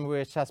item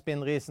which has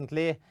been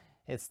recently,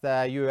 it's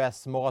the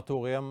US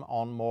moratorium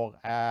on more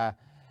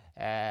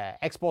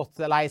export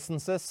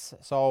licenses.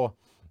 So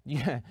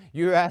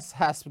US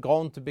has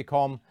grown to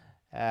become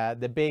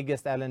the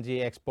biggest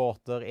LNG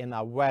exporter in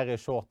a very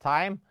short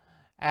time.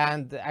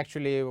 And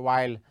actually,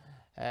 while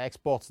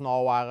exports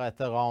now are at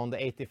around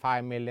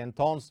 85 million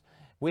tons,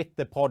 with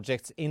the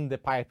projects in the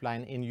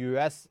pipeline in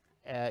US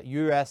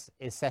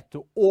is set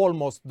to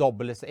almost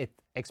double its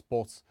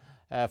exports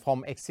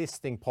from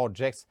existing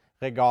projects,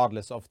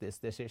 regardless of this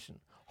decision.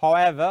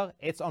 However,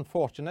 it's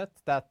unfortunate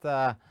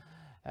that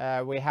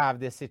we have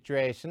this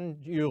situation.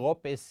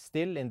 Europe is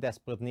still in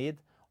desperate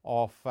need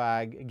of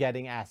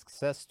getting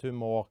access to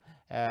more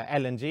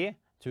LNG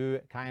to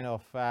kind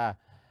of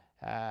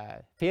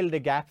fill the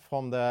gap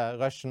from the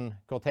Russian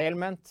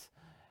curtailment.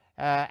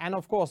 And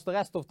of course, the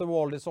rest of the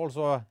world is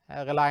also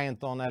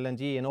reliant on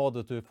LNG in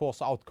order to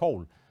force out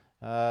coal.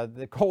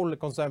 The coal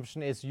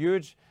consumption is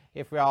huge.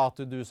 If we are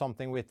to do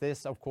something with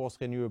this, of course,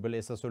 renewable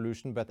is a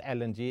solution, but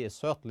LNG is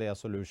certainly a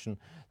solution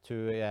to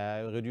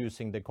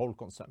reducing the coal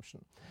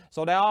consumption.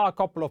 So there are a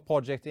couple of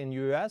projects in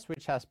US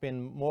which has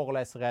been more or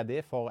less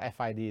ready for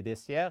FID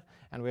this year.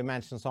 And we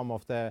mentioned some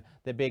of the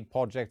big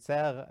projects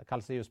there,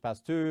 Calcasieu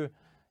Pass 2,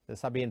 the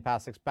Sabine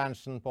Pass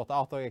expansion, Port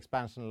Arthur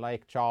expansion,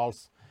 Lake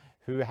Charles,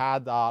 who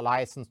had a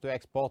license to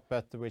export,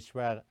 but which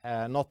were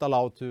not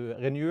allowed to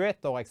renew it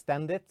or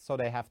extend it. So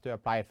they have to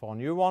apply for a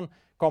new one,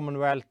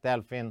 Commonwealth,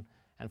 Delfin,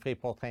 and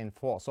Freeport Train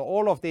 4. So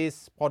all of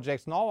these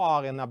projects now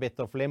are in a bit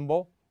of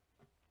limbo.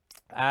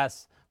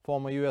 As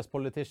former US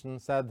politician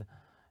said,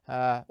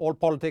 all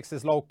politics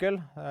is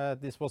local.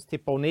 This was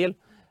Tip O'Neill.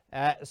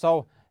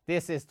 So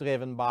this is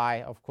driven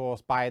by, of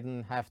course,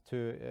 Biden have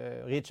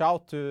to reach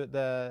out to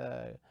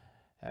the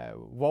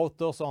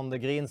voters on the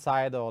green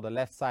side or the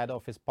left side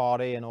of his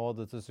party in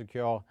order to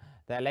secure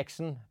the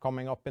election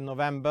coming up in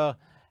November.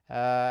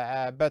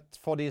 But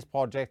for these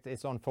projects,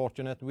 it's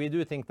unfortunate. We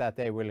do think that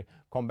they will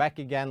come back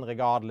again,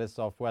 regardless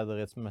of whether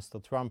it's Mr.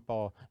 Trump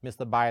or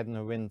Mr. Biden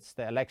who wins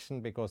the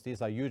election, because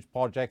these are huge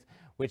projects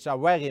which are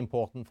very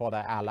important for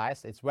their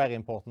allies. It's very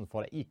important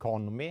for the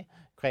economy,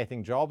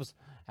 creating jobs,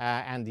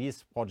 and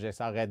these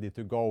projects are ready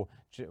to go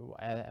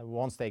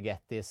once they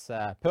get this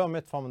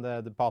permit from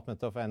the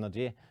Department of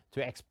Energy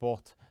to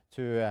export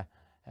to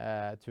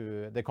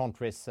the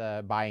countries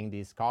buying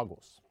these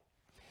cargoes.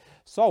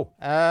 So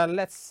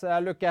let's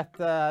look at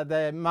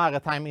the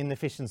maritime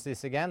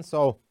inefficiencies again.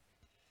 So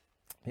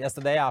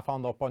yesterday I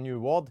found up a new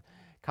word,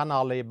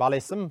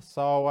 cannibalism.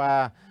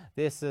 So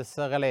this is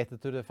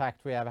related to the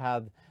fact we have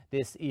had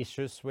these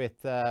issues with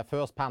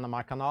first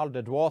Panama Canal,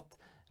 the drought,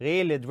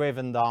 really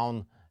driven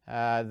down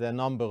the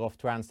number of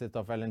transit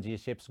of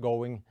LNG ships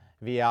going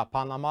via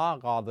Panama.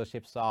 Rather,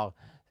 ships are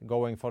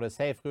going for the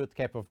safe route,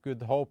 Cape of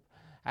Good Hope,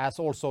 as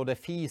also the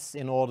fees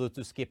in order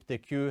to skip the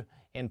queue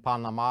in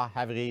Panama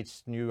have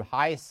reached new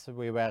highs.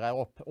 We were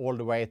up all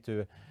the way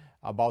to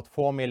about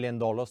 $4 million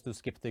to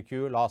skip the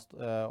queue last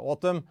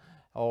autumn,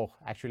 or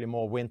actually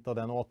more winter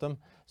than autumn.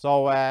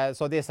 So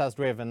this has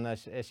driven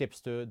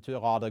ships to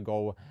rather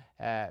go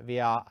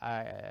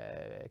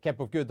via Cape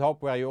of Good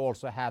Hope, where you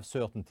also have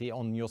certainty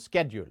on your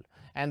schedule.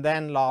 And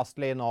then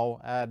lastly, now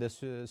the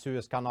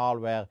Suez Canal,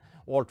 where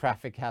all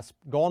traffic has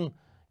gone,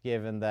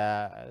 given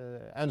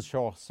the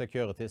onshore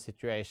security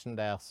situation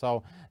there.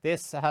 So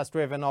this has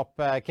driven up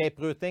Cape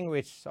routing,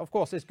 which of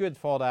course is good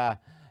for the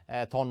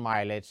ton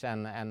mileage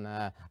and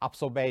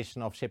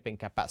absorption of shipping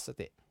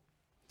capacity.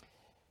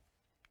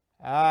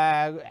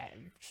 A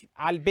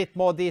bit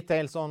more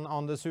details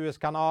on the Suez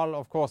Canal.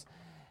 Of course,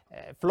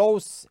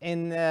 flows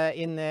in the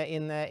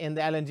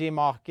LNG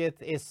market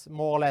is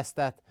more or less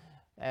that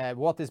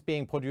what is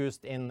being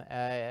produced in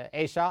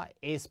Asia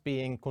is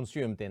being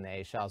consumed in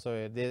Asia.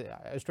 So the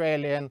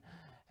Australian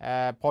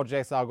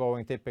projects are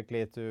going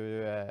typically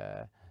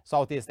to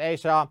Southeast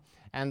Asia,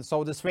 and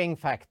so the swing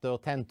factor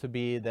tend to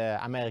be the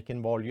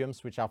American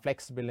volumes, which are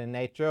flexible in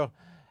nature.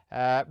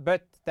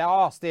 But there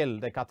are still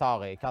the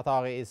Qatari.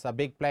 Qatari is a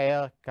big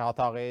player.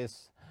 Qatari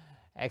is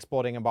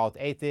exporting about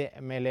 80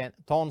 million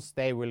tons.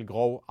 They will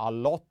grow a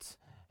lot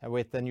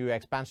with the new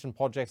expansion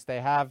projects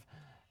they have.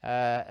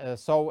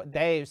 So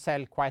they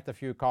sell quite a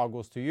few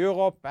cargoes to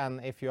Europe,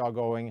 and if you are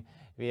going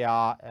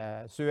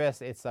via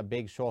Suez, it's a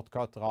big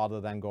shortcut rather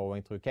than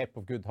going through Cape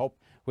of Good Hope,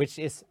 which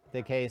is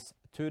the case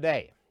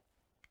today.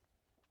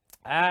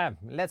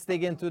 Let's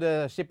dig into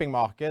the shipping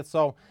market.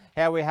 So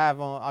here we have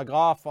a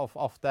graph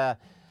of the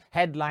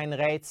headline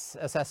rates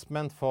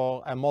assessment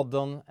for a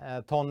modern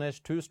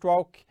tonnage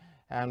two-stroke,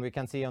 and we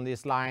can see on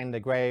this line the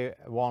gray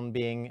one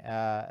being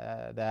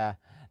the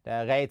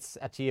rates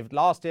achieved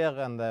last year,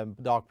 and the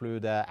dark blue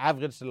the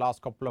average the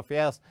last couple of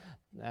years,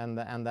 and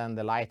then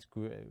the light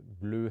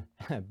blue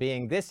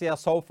being this year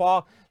so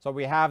far. So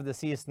we have the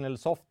seasonal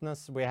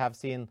softness we have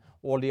seen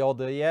all the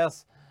other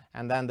years,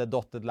 and then the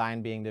dotted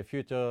line being the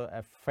future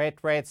freight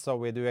rates. So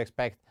we do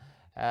expect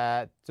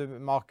the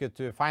market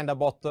to find a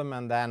bottom,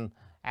 and then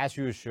as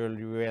usual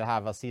you will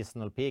have a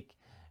seasonal peak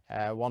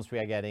once we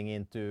are getting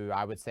into,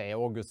 I would say,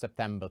 August,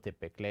 September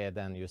typically.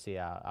 Then you see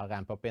a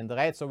ramp up in the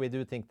rate. So we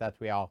do think that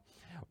we are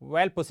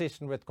well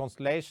positioned with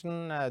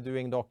Constellation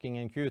doing docking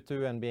in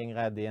Q2 and being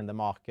ready in the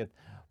market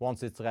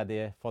once it's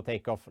ready for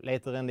takeoff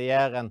later in the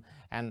year.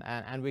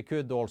 And we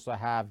could also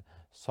have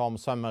some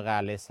summer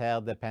rallies here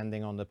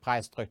depending on the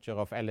price structure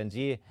of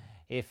LNG.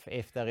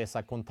 If there is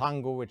a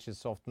contango, which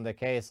is often the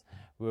case,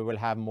 we will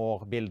have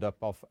more buildup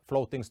of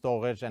floating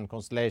storage, and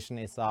Constellation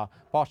is a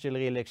partial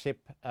reliq ship,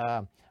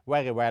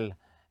 very well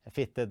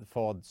fitted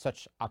for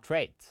such a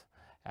trade.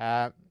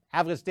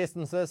 Average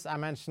distances, I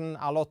mentioned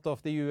a lot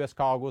of the US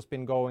cargo's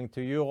been going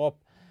to Europe,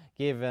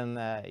 given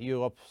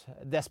Europe's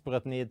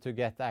desperate need to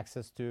get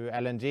access to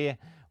LNG,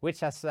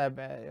 which has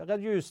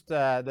reduced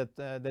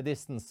the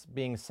distance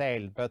being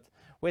sailed. But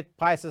with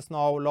prices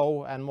now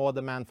low and more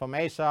demand from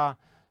Asia,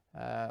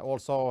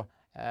 also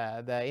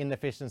the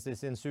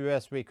inefficiencies in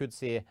Suez, we could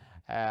see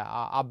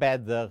a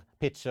better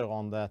picture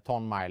on the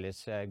ton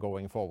mileage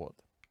going forward.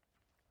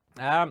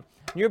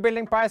 New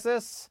building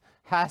prices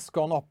has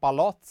gone up a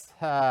lot.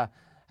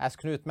 As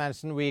Knut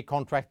mentioned, we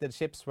contracted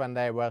ships when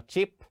they were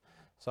cheap.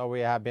 So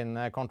we have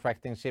been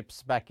contracting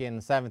ships back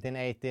in 17,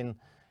 18,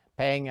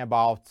 paying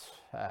about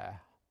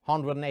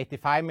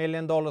 $185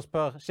 million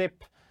per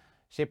ship.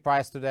 Ship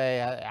price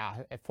today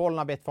fallen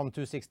a bit from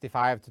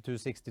 265 to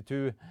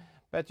 262.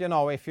 But you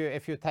know, if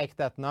you take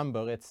that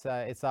number, it's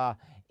a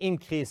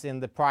increase in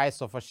the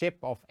price of a ship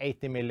of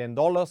 $80 million.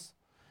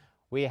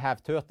 We have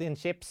 13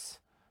 ships,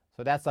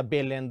 so that's $1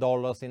 billion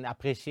in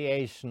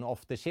appreciation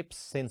of the ships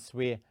since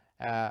we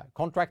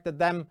contracted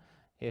them.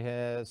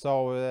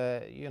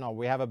 You know,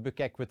 we have a book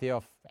equity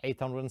of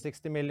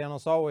 860 million or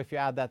so. If you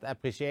add that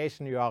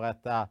appreciation, you are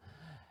at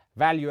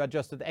value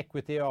adjusted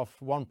equity of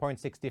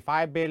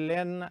 1.65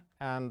 billion,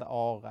 and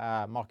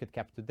our market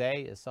cap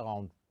today is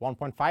around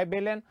 1.5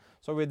 billion.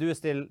 So we do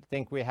still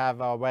think we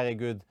have a very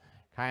good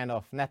kind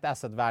of net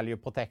asset value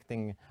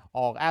protecting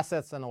our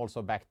assets, and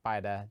also backed by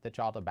the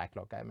charter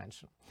backlog I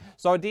mentioned.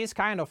 So these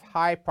kind of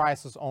high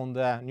prices on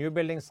the new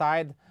building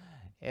side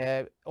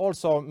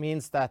also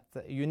means that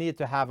you need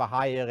to have a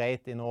higher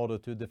rate in order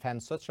to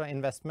defend such an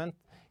investment.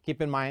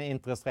 Keep in mind,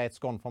 interest rates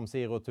gone from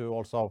 0 to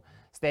also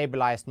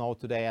stabilized now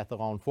today at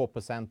around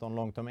 4% on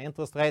long-term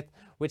interest rate,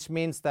 which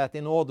means that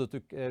in order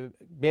to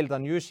build a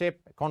new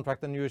ship,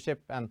 contract a new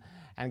ship, and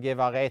give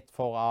a rate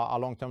for a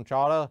long-term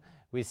charter,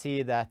 we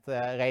see that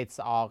rates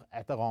are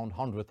at around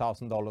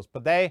 $100,000 per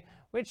day,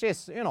 which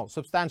is, you know,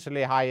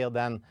 substantially higher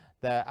than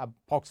the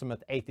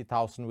approximate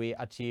 80,000 we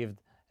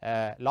achieved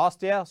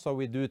last year. So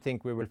we do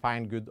think we will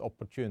find good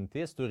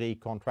opportunities to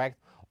recontract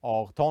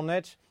our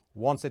tonnage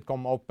once it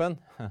come open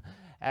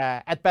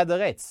at better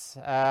rates.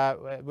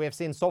 We have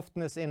seen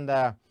softness in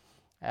the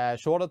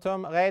shorter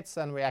term rates,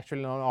 and we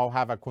actually now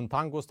have a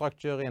contango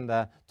structure in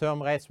the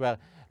term rates where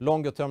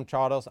longer term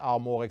charters are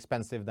more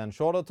expensive than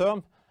shorter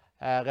term,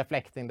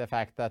 reflecting the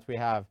fact that we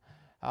have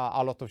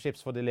a lot of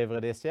ships for delivery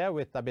this year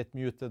with a bit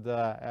muted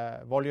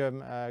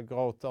volume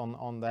growth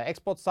on the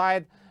export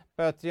side,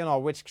 but you know,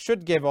 which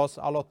should give us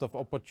a lot of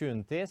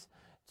opportunities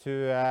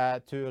to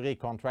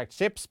recontract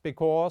ships,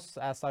 because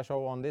as I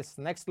show on this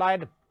next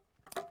slide,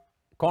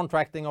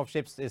 contracting of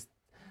ships is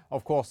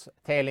of course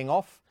tailing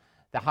off.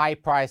 The high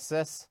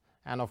prices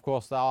and of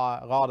course the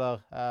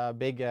rather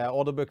big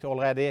order book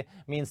already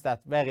means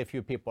that very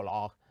few people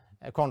are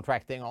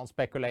contracting on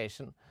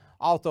speculation.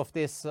 Out of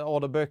this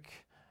order book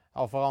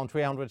of around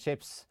 300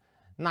 ships,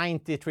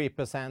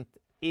 93%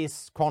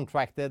 is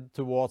contracted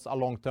towards a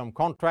long-term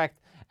contract,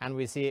 and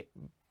we see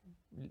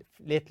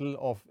little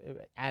of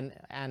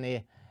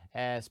any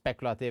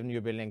speculative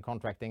new building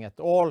contracting at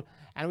all.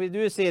 And we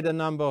do see the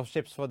number of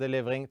ships for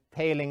delivering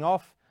tailing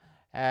off,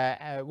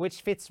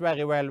 which fits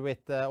very well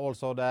with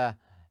also the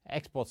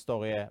export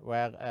story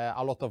where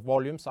a lot of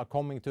volumes are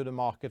coming to the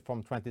market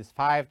from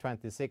 25,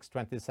 26,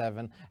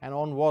 27 and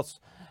onwards.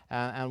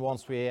 And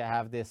once we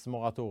have this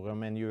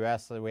moratorium in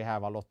US, we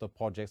have a lot of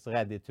projects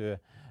ready to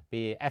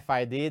be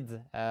FID'd,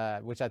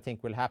 which I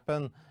think will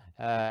happen,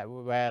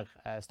 where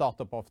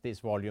startup of these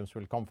volumes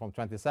will come from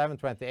 27,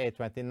 28,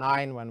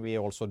 29, when we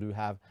also do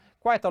have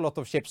quite a lot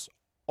of ships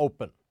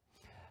open.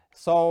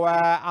 So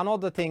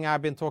another thing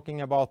I've been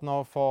talking about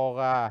now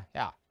for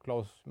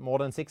more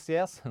than 6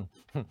 years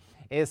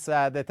is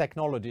the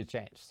technology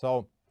change.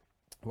 So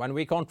when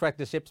we contract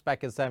the ships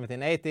back in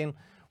 17-18,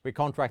 we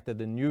contracted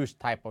the new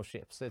type of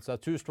ships. It's a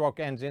two-stroke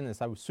engine.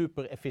 It's a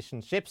super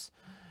efficient ships.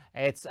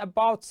 It's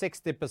about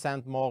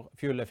 60% more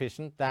fuel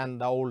efficient than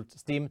the old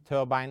steam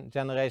turbine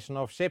generation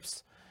of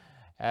ships.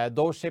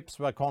 Those ships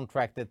were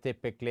contracted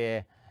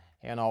typically,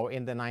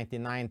 in the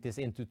 1990s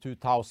into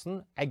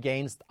 2000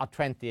 against a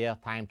 20-year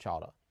time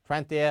charter.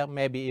 20-year,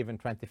 maybe even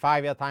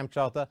 25-year time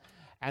charter.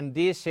 And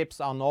these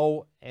ships are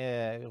now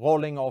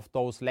rolling off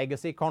those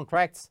legacy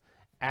contracts.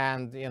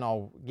 And,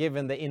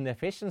 given the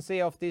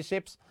inefficiency of these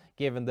ships,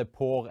 given the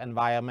poor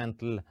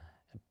environmental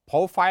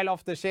profile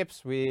of the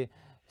ships, we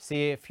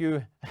see a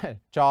few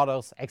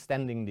charters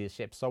extending these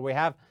ships. So we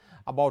have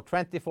about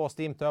 24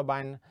 steam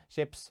turbine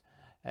ships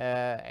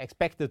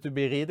expected to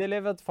be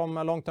redelivered from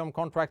a long-term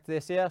contract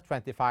this year,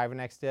 25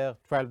 next year,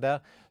 12 there.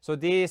 So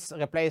this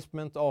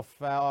replacement of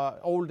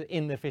old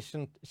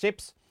inefficient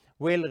ships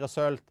will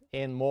result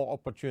in more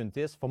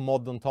opportunities for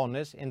modern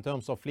tonnage in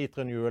terms of fleet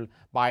renewal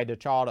by the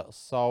charters.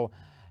 So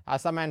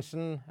as I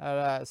mentioned,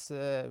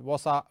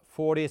 was a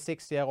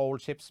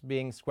 46-year-old ships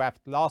being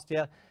scrapped last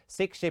year,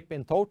 6 ships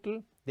in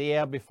total. The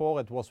year before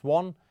it was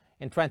 1.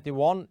 In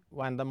 21,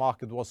 when the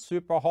market was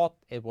super hot,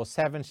 it was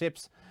 7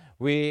 ships.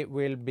 We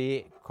will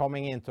be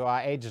coming into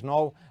our age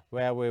now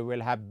where we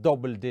will have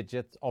double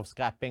digit of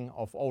scrapping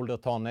of older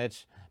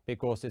tonnage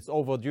because it's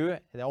overdue.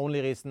 The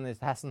only reason it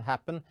hasn't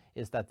happened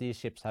is that these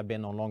ships have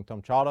been on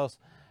long-term charters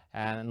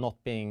and not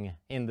being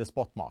in the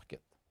spot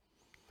market.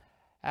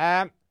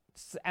 And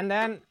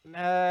then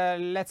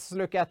let's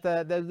look at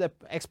the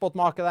export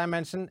market I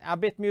mentioned. A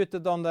bit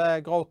muted on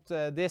the growth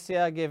this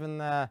year given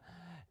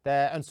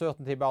the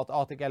uncertainty about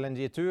Arctic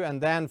LNG 2, and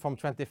then from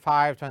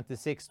 25,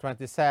 26,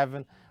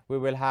 27 we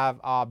will have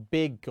a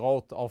big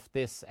growth of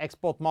this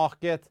export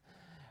market.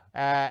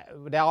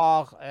 There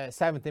are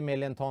 70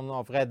 million ton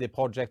of ready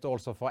project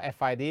also for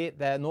FID.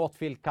 The North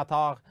Field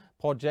Qatar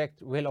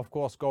project will of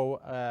course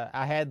go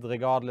ahead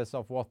regardless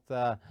of what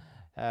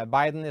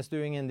Biden is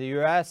doing in the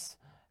US,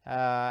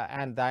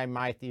 and they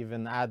might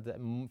even add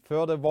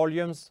further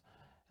volumes.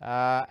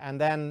 And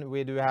then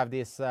we do have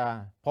this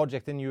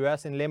project in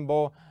US in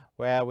limbo,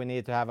 where we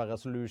need to have a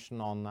resolution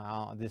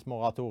on this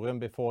moratorium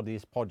before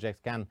these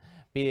projects can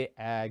be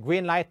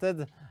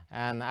green-lighted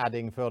and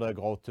adding further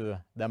growth to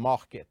the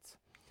market.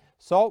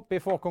 So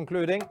before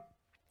concluding,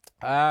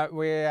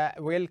 we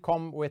will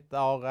come with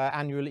our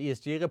annual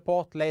ESG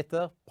report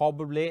later,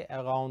 probably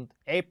around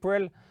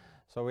April.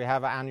 So we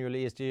have an annual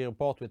ESG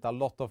report with a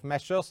lot of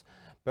measures,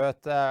 but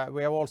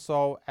we have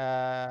also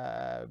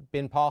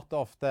been part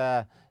of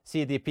the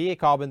CDP,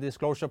 Carbon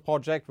Disclosure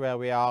Project, where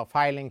we are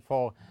filing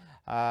for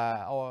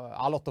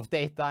a lot of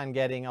data and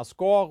getting a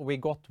score. We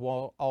got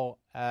our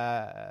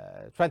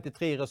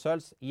 23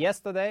 results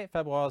yesterday,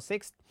 February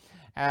 6th,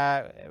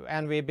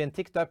 and we've been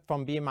ticked up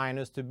from B-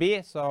 to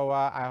B, so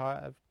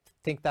I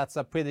think that's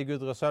a pretty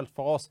good result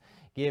for us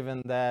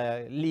given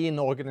the lean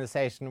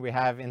organization we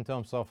have in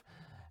terms of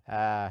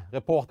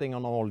reporting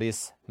on all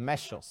these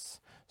measures.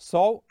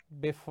 So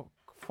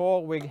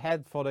before we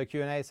head for the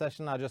Q&A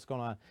session, I'm just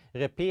gonna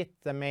repeat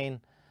the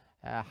main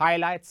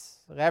highlights.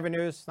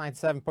 Revenues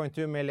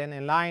 97.2 million,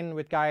 in line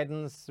with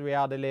guidance. We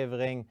are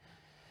delivering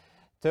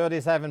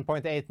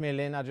 37.8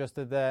 million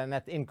adjusted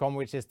net income,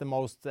 which is the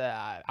most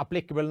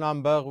applicable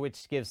number,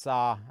 which gives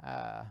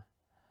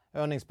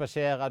earnings per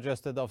share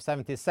adjusted of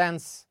 70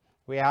 cents.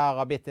 We are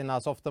a bit in a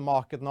softer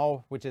market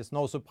now, which is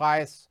no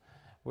surprise.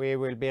 We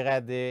will be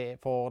ready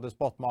for the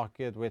spot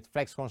market with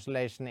Flex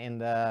Constellation in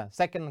the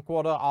second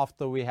quarter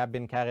after we have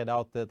been carried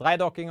out the dry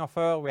docking of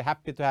her. We're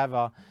happy to have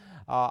a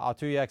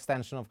 2-year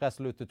extension of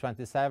Resolute to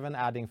 27,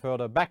 adding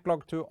further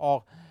backlog to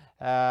our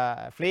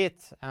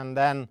fleet. And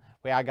then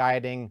we are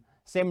guiding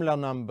similar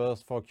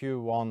numbers for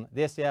Q1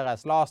 this year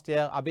as last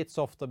year, a bit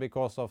softer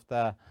because of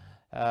the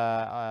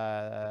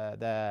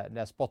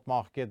spot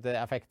market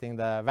affecting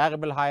the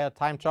variable hire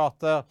time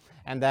charter.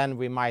 And then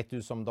we might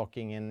do some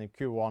docking in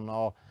Q1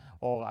 or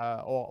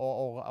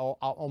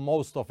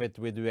most of it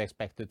we do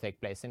expect to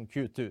take place in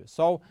Q2.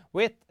 So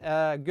with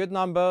good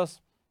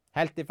numbers,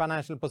 healthy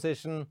financial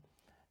position,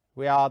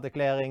 we are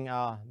declaring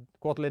a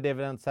quarterly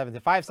dividend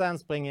 75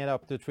 cents, bringing it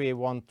up to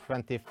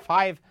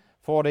 3,125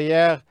 for the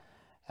year.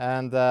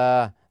 And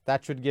that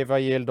should give a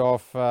yield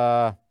of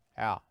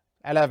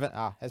 11,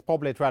 it's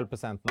probably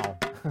 12% now.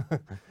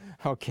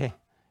 Okay,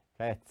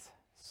 great.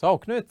 So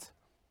Knut,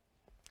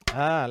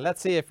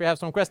 let's see if we have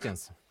some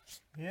questions.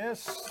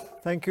 Yes,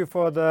 thank you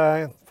for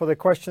the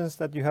questions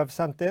that you have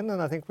sent in,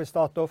 and I think we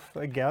start off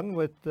again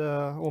with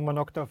Omar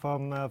Nokta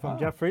from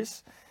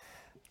Jefferies.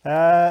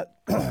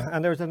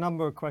 And there's a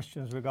number of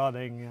questions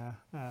regarding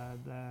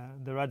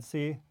the Red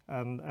Sea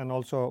and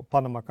also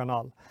Panama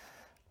Canal.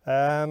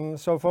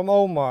 So from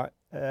Omar,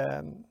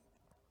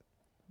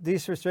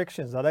 these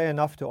restrictions, are they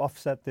enough to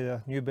offset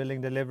the new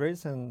building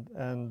deliveries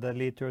and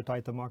lead to a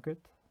tighter market?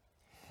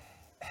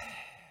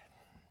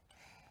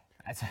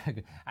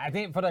 I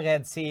think for the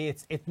Red Sea,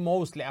 it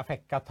mostly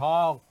affects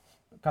Qatar.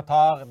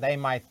 Qatar, they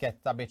might get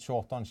a bit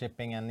short on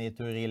shipping and need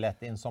to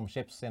relet in some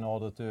ships in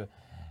order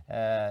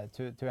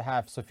to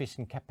have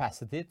sufficient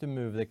capacity to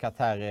move the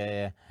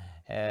Qatari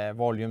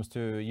volumes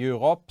to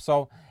Europe.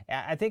 So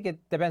I think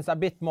it depends a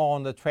bit more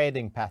on the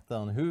trading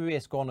pattern. Who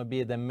is going to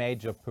be the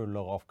major puller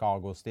of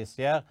cargoes this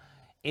year?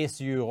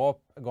 Is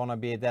Europe going to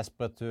be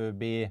desperate to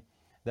be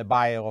the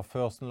buyer of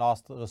first and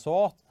last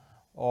resort?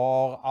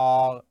 Or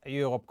are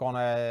Europe going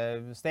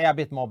to stay a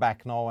bit more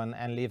back now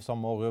and leave some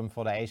more room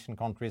for the Asian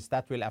countries?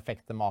 That will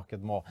affect the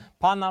market more.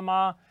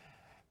 Panama,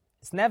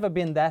 it's never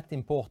been that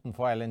important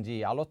for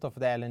LNG. A lot of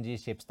the LNG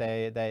ships,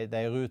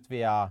 they route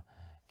via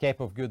Cape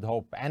of Good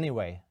Hope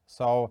anyway.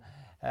 So,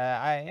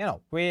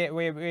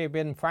 we've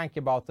been frank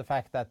about the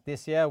fact that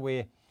this year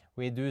we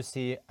do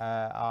see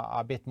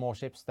a bit more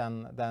ships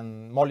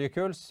than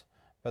molecules.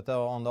 But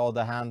on the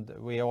other hand,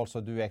 we also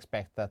do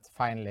expect that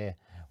finally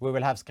we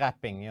will have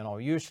scrapping.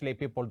 Usually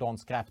people don't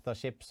scrap their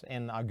ships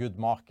in a good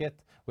market.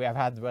 We have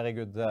had very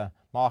good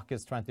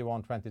markets,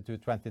 21, 22,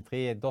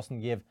 23. It doesn't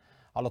give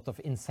a lot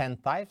of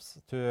incentives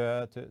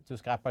to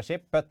scrap a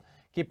ship. But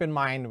keep in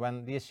mind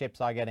when these ships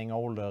are getting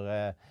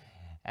older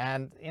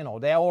and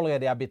they're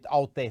already a bit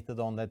outdated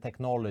on the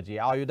technology.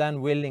 Are you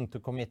then willing to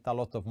commit a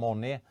lot of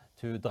money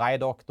to dry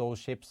dock those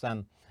ships?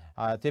 And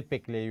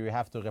typically you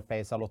have to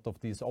replace a lot of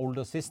these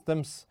older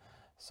systems.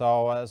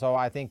 So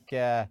I think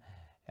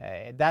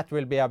that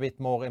will be a bit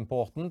more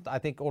important. I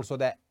think also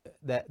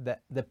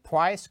the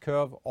price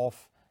curve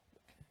of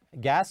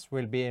gas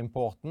will be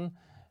important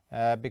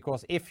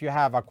because if you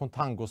have a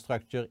contango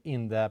structure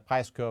in the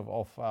price curve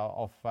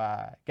of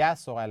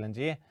gas or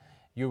LNG,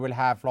 you will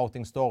have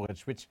floating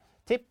storage, which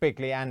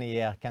typically any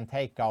year can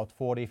take out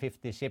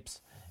 40-50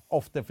 ships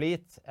off the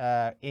fleet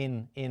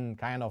in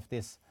kind of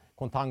this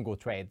contango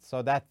trade.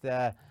 So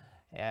that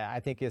I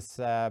think is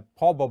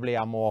probably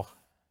a more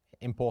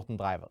important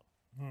driver.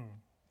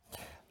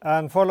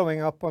 And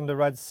following up on the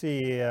Red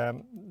Sea,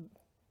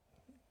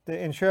 the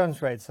insurance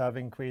rates have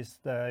increased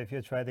if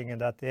you're trading in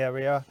that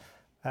area.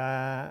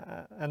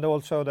 And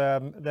also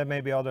there may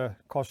be other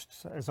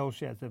costs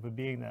associated with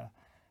being there.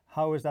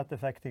 How is that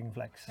affecting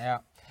Flex? Yeah,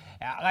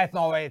 right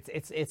now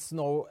it's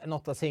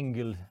not a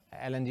single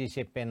LNG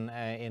ship in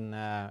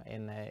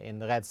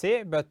the Red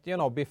Sea, but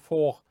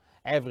before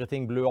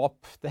everything blew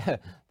up,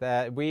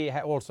 we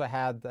also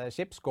had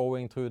ships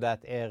going through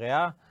that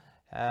area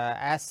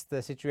as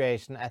the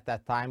situation at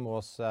that time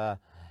was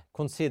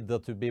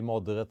considered to be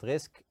moderate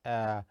risk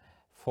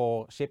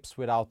for ships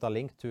without a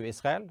link to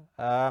Israel.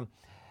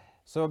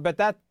 But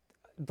that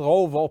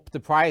drove up the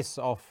price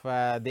of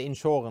the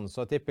insurance.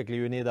 So typically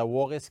you need a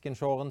war risk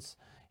insurance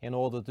in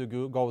order to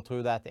go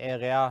through that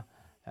area.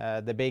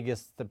 The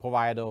biggest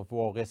provider of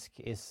war risk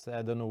is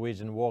the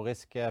Norwegian War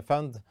Risk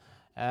Fund.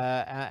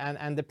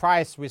 And the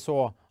price we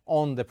saw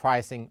on the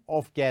pricing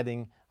of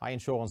getting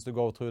insurance to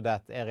go through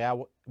that area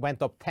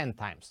went up 10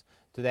 times.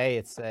 Today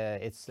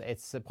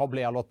it's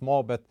probably a lot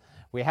more, but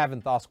we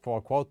haven't asked for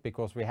a quote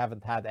because we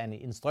haven't had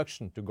any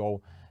instruction to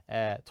go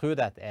through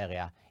that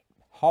area.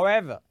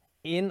 However,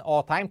 in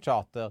our time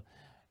charter,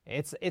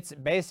 it's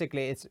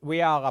basically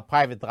we are a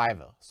private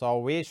driver. So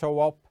we show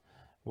up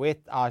with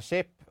our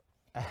ship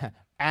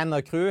and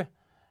a crew,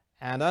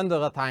 and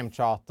under a time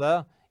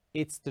charter,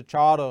 it's the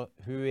charter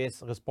who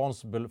is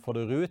responsible for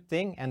the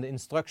routing and the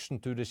instruction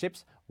to the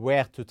ships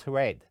where to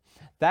trade.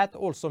 That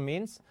also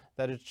means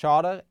that the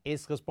charter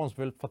is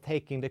responsible for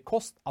taking the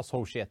cost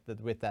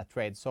associated with that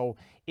trade. So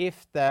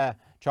if the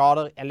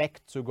charter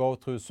elects to go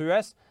through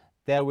Suez,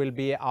 there will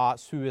be a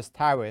Suez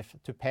tariff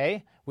to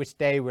pay, which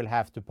they will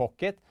have to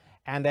pocket,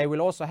 and they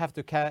will also have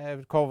to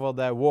cover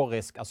the war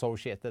risk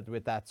associated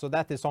with that. So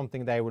that is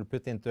something they will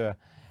put into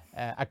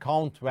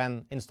account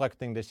when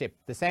instructing the ship.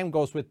 The same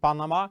goes with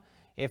Panama.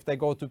 If they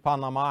go to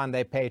Panama and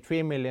they pay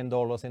 $3 million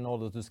in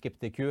order to skip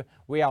the queue,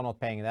 we are not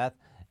paying that.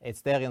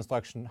 It's their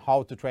instruction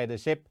how to trade the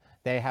ship.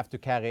 They have to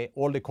carry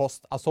all the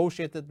costs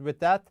associated with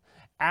that.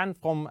 And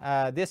from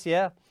this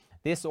year,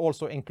 this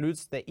also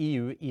includes the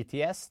EU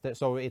ETS.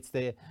 So it's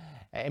the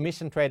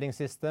emission trading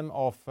system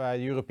of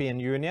European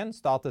Union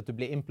started to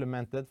be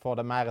implemented for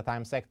the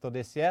maritime sector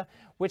this year,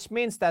 which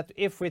means that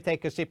if we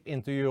take a ship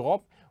into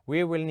Europe,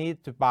 we will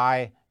need to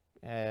buy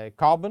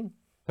carbon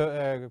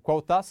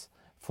quotas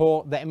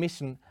for the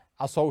emission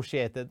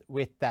associated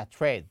with that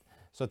trade.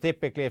 So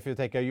typically if you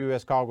take a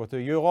US cargo to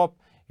Europe,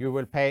 you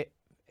will pay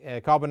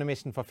carbon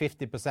emission for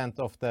 50%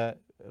 of the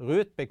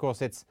route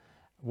because it's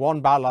one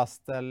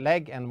ballast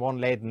leg and one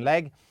laden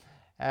leg.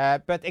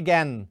 But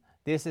again,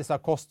 this is a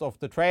cost of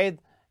the trade.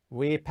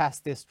 we pass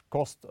this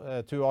cost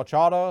to our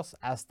charters,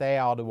 as they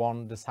are the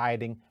one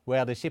deciding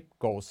where the ship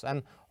goes.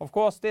 And of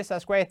course, this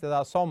has created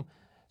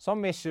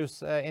some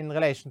issues in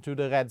relation to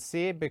the Red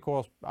Sea,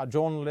 because a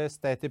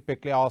journalist, they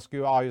typically ask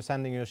you, are you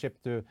sending your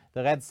ship to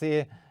the Red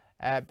Sea?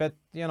 But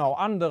you know,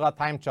 under a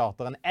time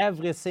charter, and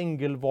every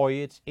single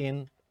voyage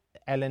in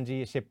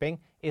LNG shipping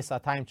is a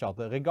time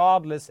charter,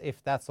 regardless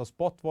if that's a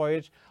spot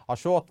voyage, a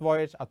short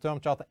voyage, a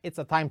term charter, it's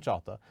a time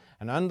charter.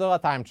 And under a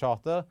time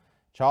charter,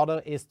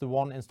 charter is the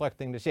one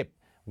instructing the ship.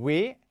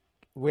 We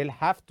will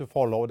have to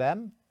follow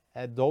them,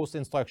 those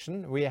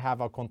instructions. We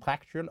have a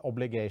contractual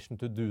obligation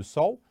to do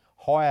so.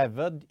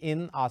 However,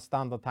 in a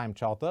standard time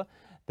charter,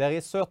 there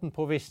is certain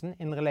provision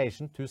in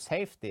relation to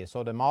safety.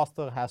 So the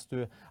master has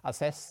to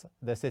assess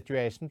the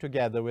situation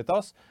together with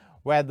us,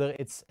 whether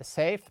it's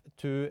safe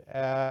to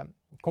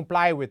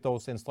comply with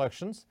those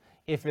instructions.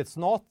 If it's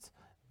not,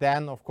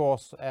 then of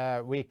course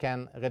we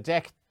can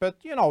reject.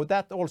 But you know,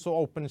 that also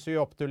opens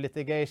you up to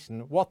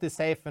litigation. What is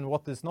safe and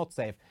what is not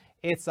safe?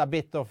 It's a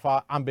bit of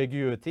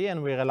ambiguity,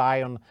 and we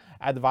rely on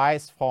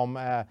advice from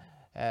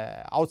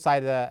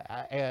outside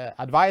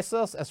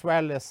advisors, as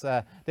well as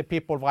the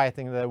people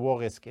writing the war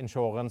risk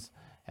insurance,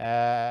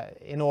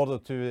 in order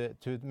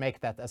to make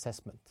that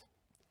assessment.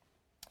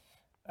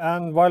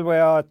 And while we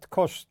are at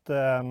cost,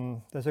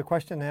 there's a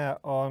question here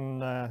on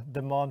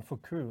demand for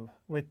crew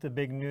with the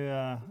big new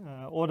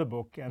order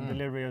book and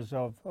deliveries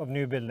of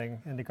new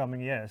building in the coming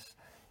years.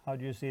 How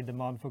do you see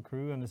demand for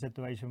crew and the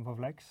situation for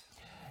Flex?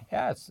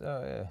 Yeah,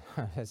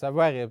 it's a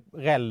very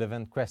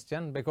relevant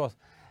question, because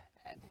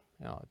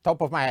you know,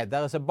 top of my head,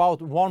 there is about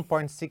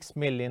 1.6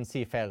 million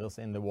seafarers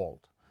in the world.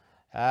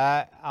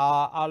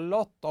 A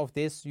lot of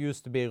this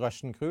used to be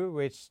Russian crew,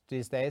 which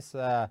these days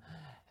there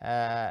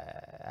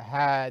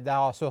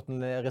are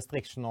certain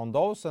restrictions on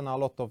those, and a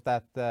lot of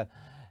that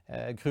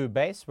crew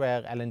base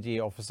were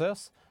LNG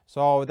officers.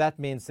 So that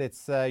means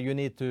it's you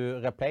need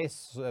to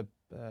replace,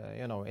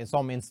 you know, in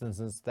some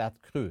instances that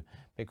crew,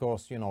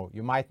 because you know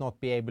you might not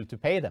be able to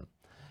pay them.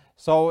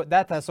 So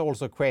that has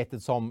also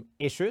created some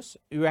issues.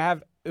 You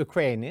have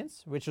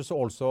Ukrainians, which is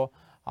also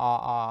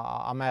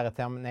a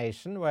maritime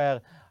nation,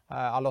 where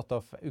a lot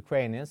of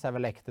Ukrainians have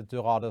elected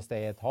to rather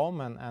stay at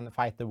home and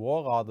fight the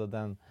war rather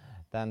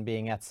than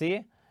being at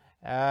sea.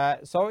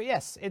 So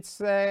yes,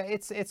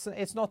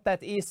 it's not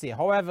that easy.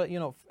 However, you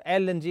know,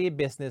 LNG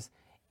business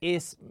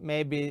is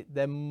maybe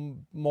the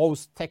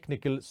most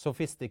technical,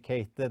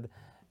 sophisticated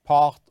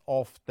part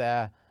of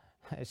the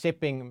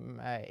shipping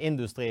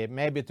industry,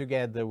 maybe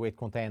together with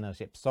container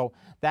ships. So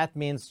that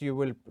means you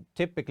will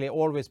typically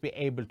always be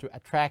able to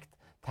attract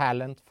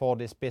talent for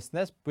this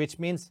business, which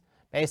means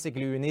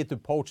basically you need to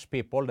poach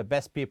people, the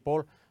best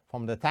people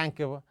from the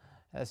tanker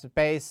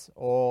space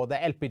or the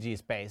LPG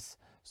space.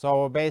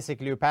 So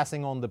basically you're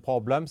passing on the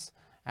problems,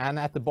 and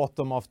at the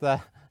bottom of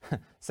the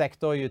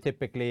sector you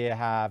typically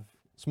have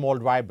small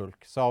dry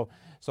bulk. So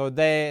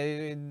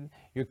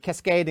you're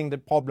cascading the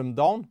problem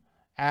down.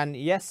 And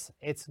yes,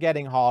 it's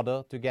getting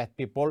harder to get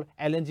people.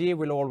 LNG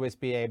will always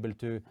be able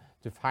to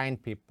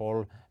find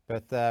people,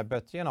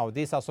 but you know,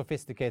 these are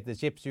sophisticated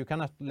ships. You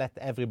cannot let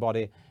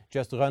everybody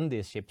just run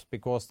these ships,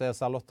 because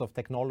there's a lot of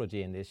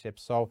technology in these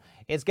ships. So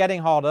it's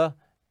getting harder.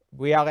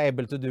 We are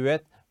able to do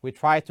it. We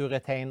try to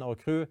retain our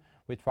crew.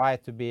 We try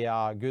to be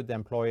a good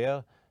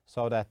employer,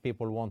 so that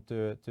people want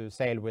to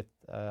sail with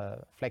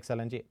Flex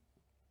LNG.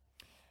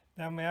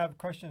 Then we have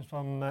questions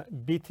from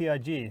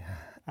BTIG,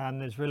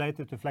 and it's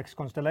related to Flex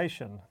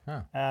Constellation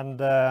and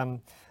the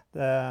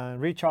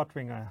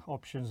rechartering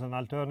options and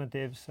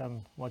alternatives,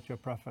 and what's your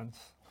preference?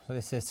 So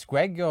this is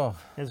Greg, or?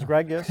 It's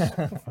Greg, yes.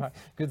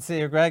 Good to see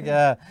you, Greg.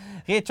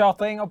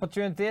 Rechartering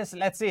opportunities.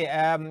 Let's see.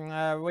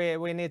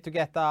 We need to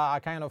get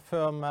a kind of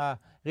firm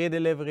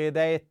redelivery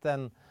date,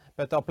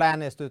 but our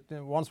plan is to,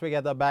 once we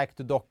get her back,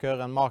 to dock her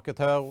and market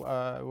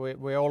her.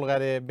 We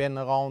already been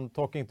around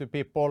talking to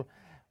people.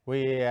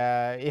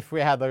 If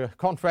we had a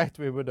contract,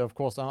 we would of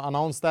course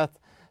announce that.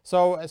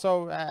 So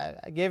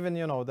given,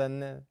 you know,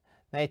 the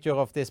nature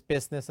of this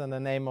business and the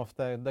name of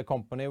the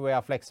company, we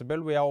are flexible.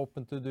 We are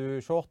open to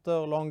do shorter,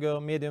 longer,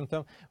 medium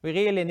term. We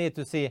really need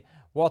to see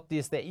what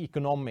is the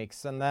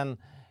economics, and then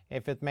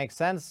if it makes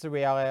sense,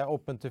 we are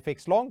open to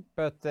fix long.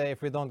 But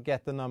if we don't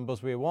get the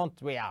numbers we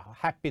want, we are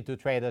happy to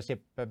trade a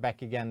ship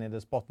back again in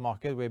the spot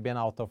market. We've been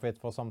out of it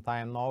for some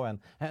time now, and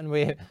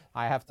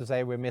I have to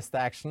say we missed the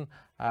action.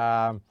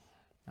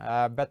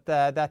 But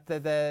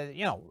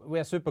you know, we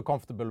are super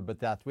comfortable with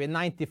that. We're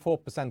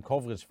 94%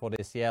 coverage for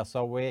this year,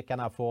 so we can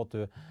afford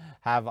to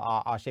have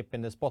our ship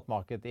in the spot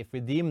market if we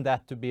deem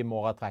that to be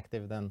more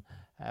attractive than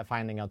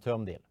finding a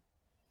term deal.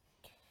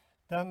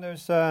 Then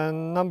there's a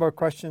number of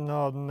questions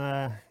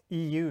on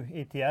EU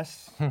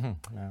ETS.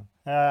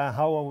 Yeah.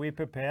 How are we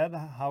prepared?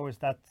 How is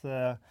that?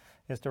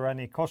 Is there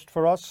any cost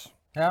for us?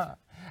 Yeah,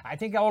 I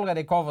think I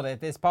already covered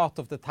it. It's part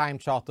of the time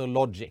charter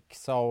logic.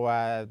 So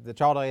the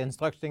charter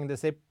instructing the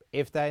ship,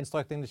 if they're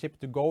instructing the ship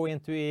to go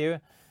into EU,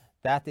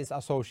 that is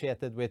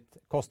associated with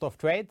cost of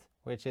trade,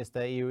 which is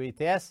the EU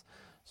ETS.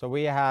 So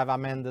we have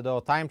amended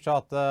our time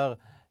charter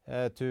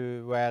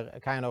to where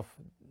kind of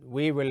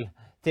we will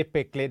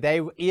typically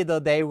either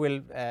they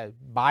will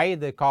buy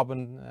the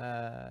carbon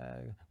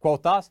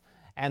quotas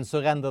and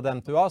surrender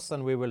them to us,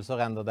 and we will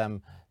surrender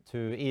them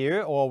to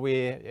EU, or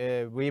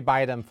we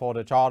buy them for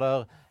the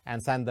charter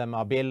and send them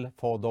a bill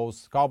for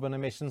those carbon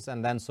emissions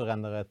and then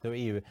surrender it to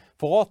EU.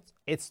 For us,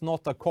 it's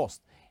not a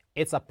cost.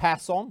 It's a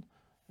pass-on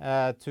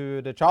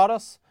to the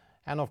charters,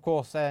 and of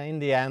course, in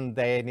the end,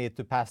 they need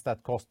to pass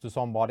that cost to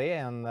somebody,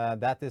 and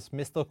that is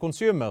Mr.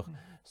 Consumer.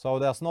 So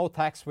there's no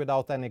tax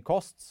without any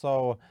cost.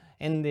 So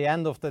in the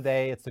end of the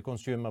day, it's the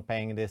consumer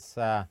paying this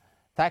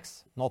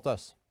tax, not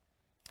us.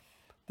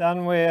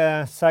 Then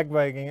we're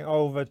segueing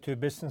over to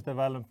business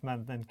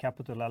development and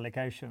capital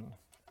allocation.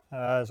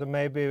 So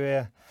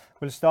maybe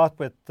we'll start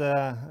with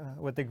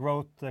the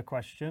growth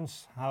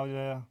questions. How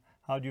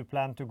do you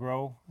plan to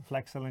grow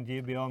Flex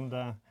LNG beyond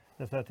the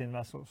 13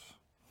 vessels?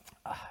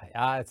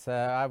 Yeah, it's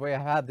we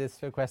have had this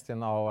question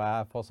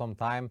now for some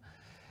time.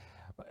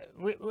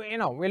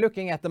 We're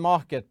looking at the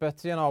market,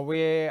 but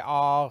we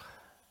are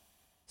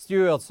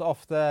stewards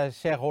of the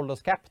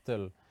shareholders'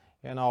 capital.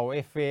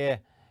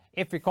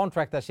 If we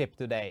contract a ship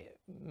today,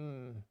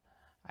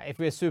 if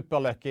we're super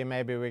lucky,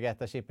 maybe we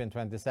get a ship in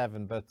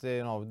 27. But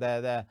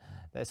the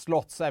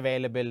slots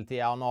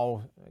availability are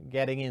now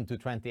getting into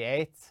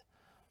 28.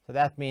 So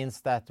that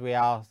means that we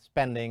are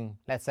spending,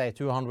 let's say,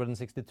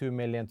 262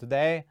 million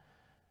today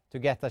to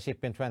get a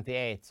ship in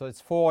 28. So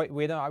it's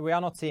we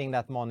are not seeing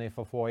that money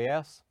for 4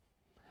 years.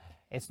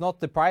 It's not,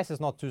 the price is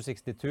not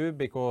 262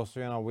 because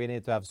we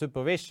need to have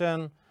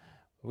supervision.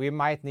 We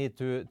might need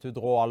to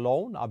draw a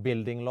loan, a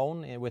building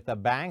loan with a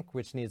bank,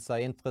 which needs an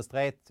interest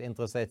rate.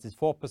 Interest rate is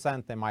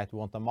 4%. They might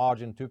want a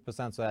margin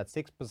 2%, so that's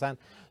 6%.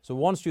 So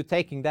once you're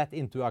taking that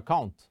into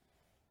account,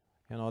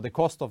 the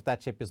cost of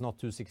that ship is not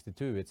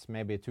 262. It's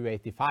maybe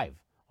 285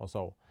 or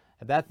so.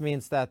 And that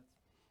means that,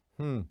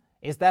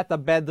 is that a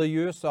better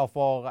use of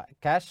our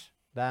cash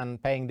than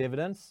paying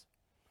dividends?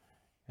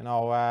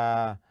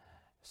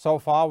 So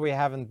far, we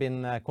haven't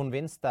been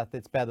convinced that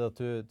it's better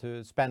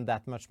to spend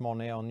that much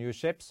money on new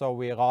ships, so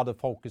we rather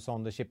focus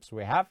on the ships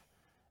we have.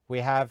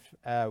 We have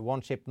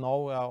one ship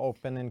now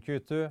open in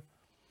Q2.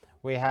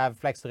 We have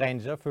Flex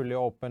Ranger fully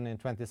open in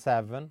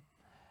 27.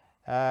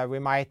 We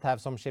might have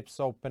some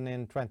ships open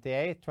in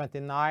 28,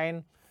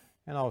 29.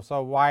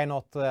 So why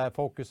not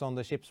focus on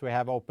the ships we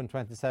have open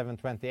 27,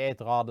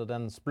 28 rather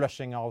than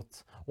splashing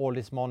out all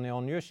this money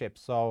on new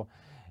ships? So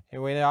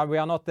we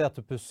are not there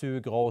to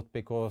pursue growth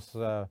because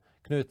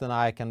Knut and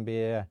I can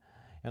be,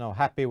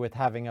 happy with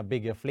having a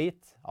bigger fleet.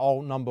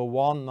 Our number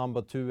 1,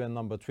 number 2, and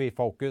number 3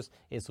 focus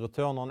is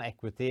return on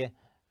equity,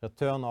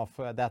 return of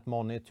that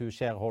money to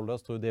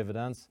shareholders through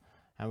dividends,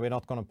 and we're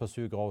not going to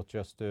pursue growth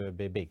just to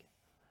be big.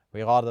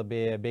 We rather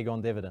be big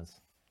on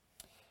dividends.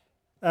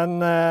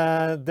 And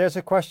there's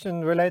a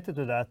question related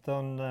to that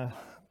on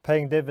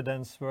paying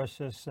dividends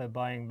versus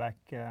buying back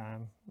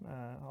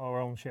our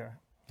own share.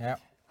 Yeah.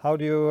 How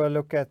do you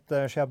look at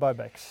share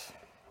buybacks?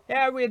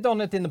 Yeah, we've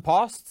done it in the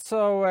past.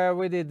 So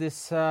we did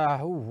this,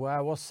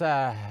 was end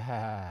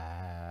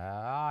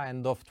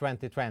of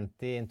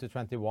 2020 into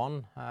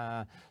 21.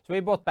 So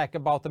we bought back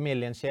about 1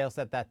 million shares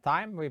at that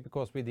time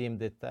because we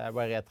deemed it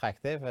very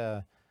attractive.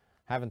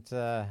 Have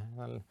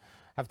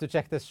to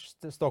check the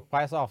stock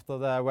price after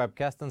the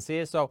webcast and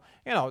see. So,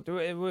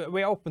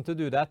 we're open to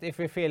do that. If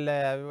we feel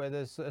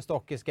the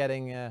stock is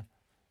getting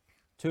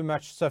too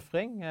much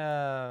suffering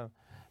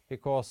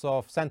because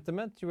of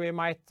sentiment, we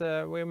might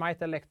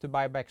elect to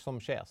buy back some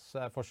shares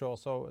for sure.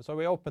 So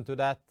we're open to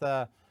that.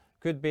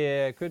 Could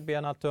be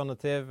an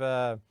alternative.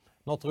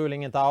 Not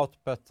ruling it out,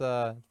 but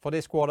for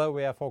this quarter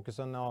we are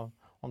focusing on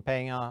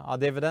paying a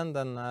dividend,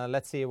 and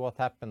let's see what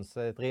happens.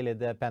 It really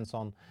depends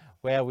on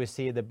where we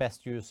see the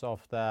best use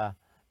of the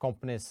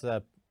company's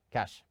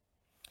cash.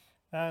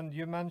 And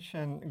you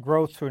mentioned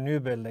growth through new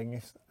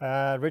buildings.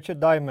 Richard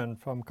Diamond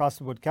from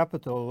Castlewood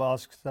Capital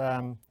asks,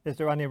 is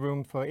there any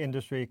room for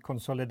industry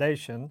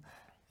consolidation,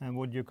 and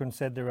would you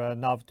consider a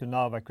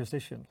NAV-to-NAV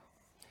acquisition?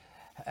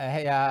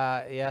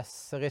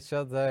 Yes,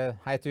 Richard.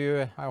 Hi to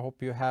you. I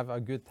hope you have a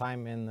good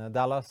time in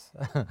Dallas.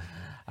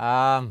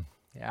 Of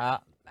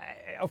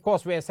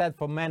course, we have said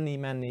for many,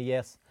 many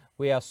years,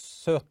 we are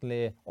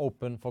certainly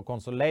open for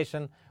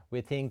consolidation.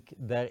 We think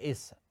there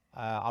is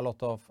a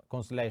lot of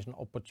consolidation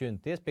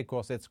opportunities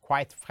because it's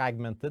quite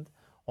fragmented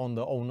on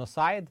the owner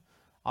side.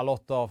 A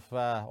lot of,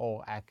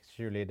 or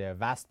actually the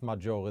vast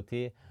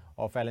majority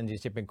of LNG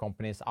shipping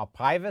companies are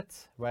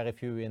private, very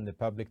few in the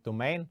public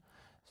domain.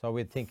 So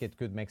we think it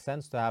could make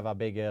sense to have a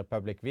bigger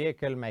public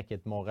vehicle, make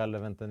it more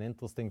relevant and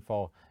interesting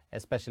for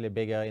especially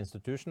bigger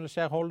institutional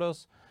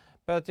shareholders.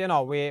 But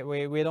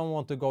we don't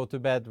want to go to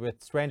bed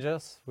with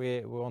strangers.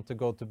 We want to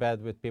go to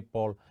bed with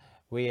people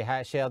we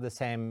share the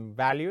same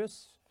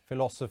values,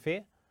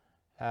 philosophy,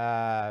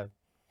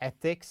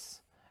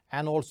 ethics,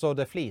 and also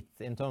the fleet.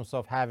 In terms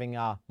of having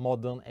a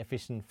modern,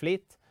 efficient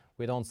fleet,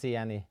 we don't see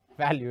any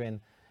value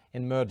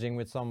in merging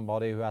with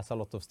somebody who has a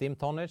lot of steam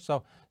tonnage.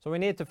 So we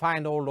need to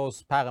find all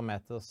those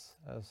parameters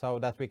so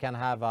that we can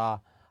have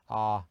a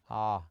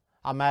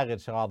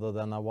marriage rather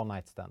than a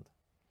one-night stand.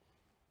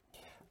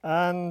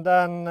 And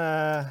then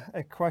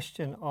a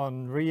question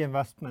on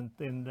reinvestment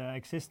in the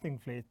existing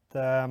fleet,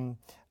 and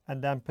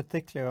then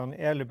particularly on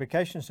air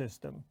lubrication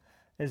system.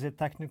 Is it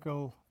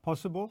technical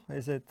possible?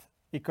 Is it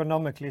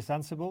economically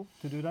sensible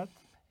to do that?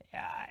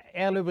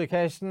 Air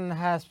lubrication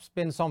has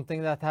been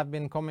something that have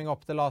been coming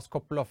up the last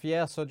couple of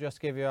years. So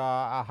just give you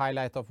a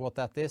highlight of what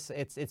that is.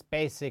 It's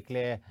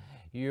basically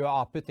you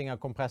are putting a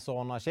compressor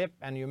on a ship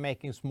and you're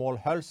making small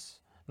holes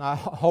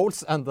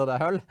under the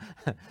hull,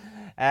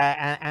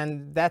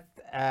 and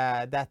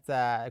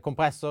that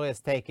compressor is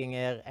taking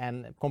air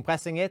and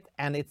compressing it,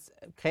 and it's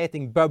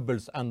creating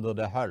bubbles under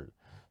the hull.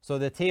 So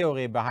the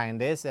theory behind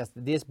this is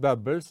these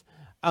bubbles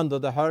under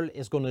the hull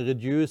is going to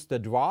reduce the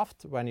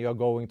draft when you are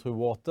going through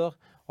water.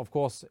 Of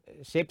course,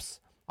 ships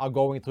are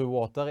going through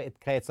water. It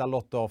creates a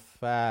lot of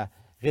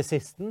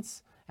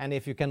resistance, and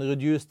if you can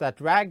reduce that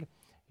drag,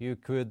 you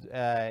could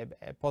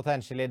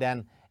potentially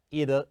then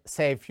either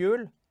save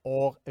fuel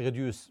or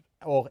reduce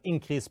or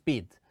increase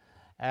speed.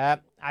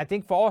 I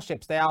think for our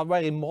ships, they are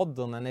very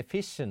modern and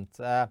efficient.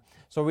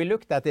 So we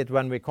looked at it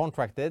when we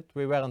contracted.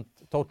 We weren't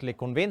totally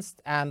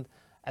convinced, and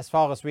as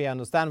far as we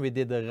understand, we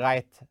did the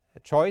right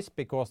choice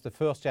because the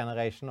first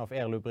generation of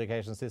air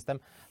lubrication system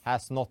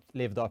has not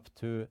lived up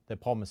to the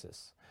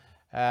promises.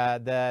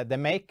 The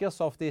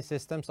makers of these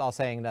systems are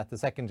saying that the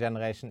second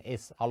generation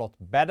is a lot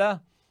better.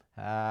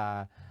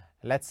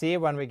 Let's see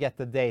when we get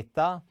the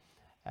data.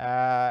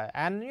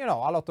 And you know,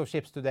 a lot of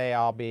ships today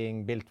are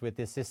being built with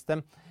this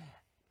system.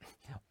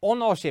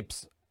 On our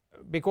ships,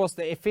 because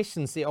the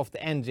efficiency of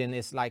the engine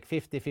is like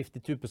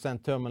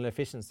 50-52% thermal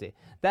efficiency,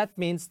 that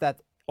means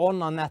that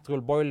on a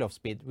natural boil-off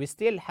speed, we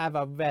still have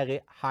a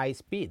very high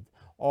speed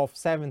of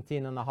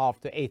 17.5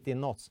 to 18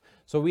 knots.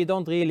 So we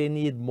don't really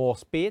need more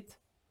speed.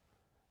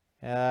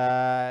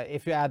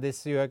 If you add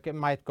this, you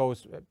might go,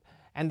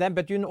 and then,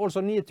 but you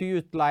also need to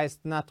utilize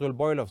natural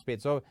boil-off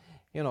speed. So,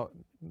 you know,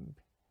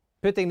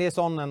 putting this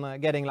on and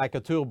getting like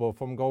a turbo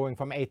from going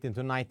from 18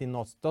 to 19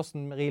 knots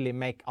doesn't really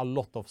make a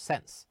lot of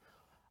sense.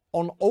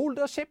 On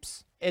older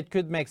ships, it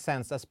could make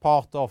sense as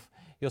part of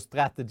your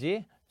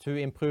strategy to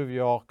improve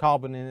your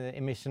carbon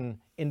emission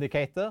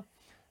indicator,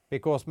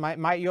 because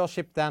your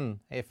ship then,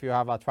 if you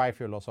have a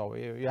tri-fuel or so,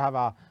 you have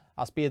a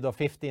speed of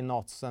 15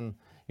 knots and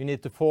you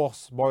need to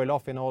force boil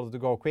off in order to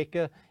go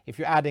quicker. If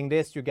you're adding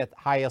this, you get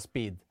higher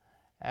speed.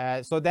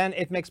 So then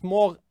it makes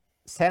more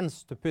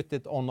sense to put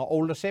it on an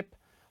older ship.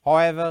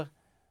 However,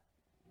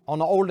 on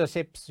the older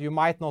ships, you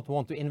might not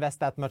want to invest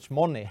that much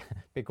money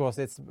because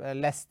it's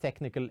less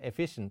technical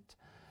efficient.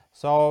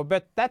 So,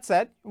 but that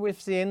said,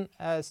 we've seen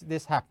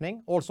this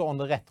happening also on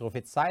the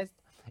retrofit side.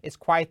 It's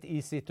quite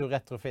easy to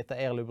retrofit the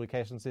air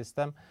lubrication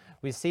system.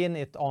 We've seen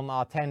it on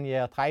our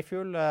 10-year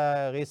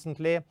tri-fuel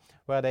recently,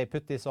 where they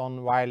put this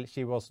on while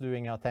she was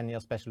doing her 10-year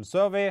special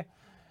survey.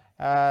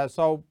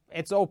 So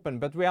it's open,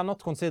 but we are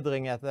not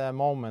considering at the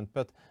moment.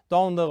 But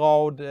down the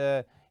road,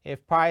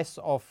 if price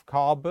of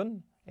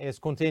carbon is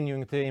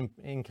continuing to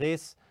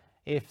increase,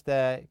 if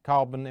the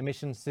carbon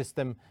emission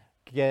system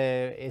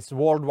is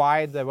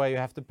worldwide where you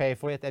have to pay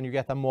for it and you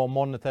get a more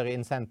monetary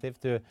incentive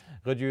to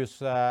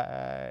reduce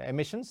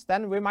emissions,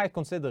 then we might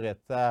consider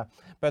it.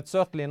 But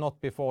certainly not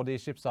before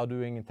these ships are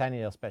doing a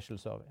 10-year special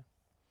survey.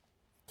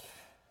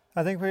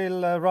 I think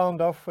we'll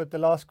round off with the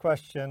last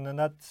question, and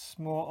that's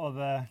more of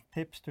a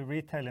tips to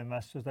retail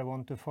investors that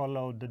want to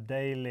follow the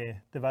daily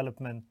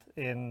development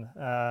in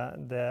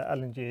the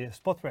LNG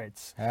spot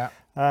rates. Yeah.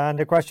 And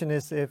the question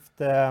is if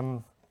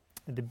the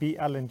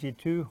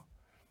LNG2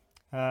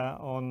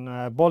 on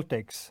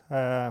Baltics,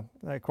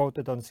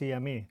 quoted on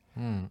CME,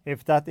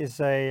 if that is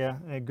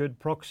a good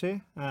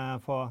proxy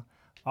for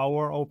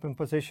our open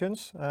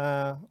positions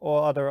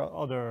or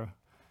other.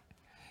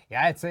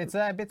 Yeah, it's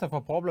a bit of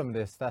a problem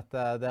that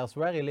there's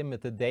very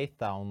limited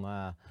data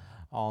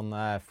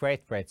on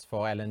freight rates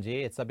for LNG.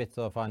 It's a bit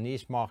of a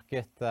niche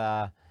market.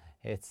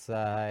 It's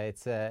a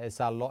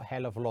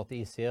hell of a lot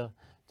easier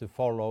to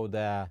follow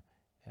the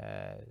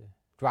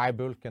dry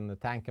bulk and the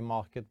tanker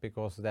market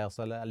because there's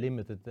a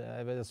limited,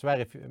 there's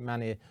very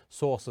many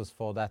sources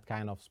for that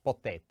kind of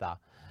spot data.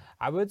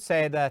 I would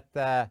say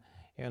that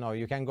you know,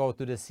 you can go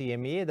to the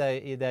CME.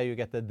 There you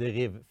get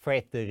the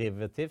freight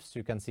derivatives.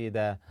 You can see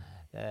the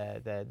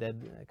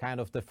kind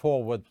of the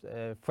forward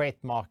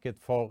freight market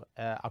for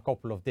a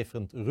couple of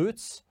different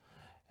routes.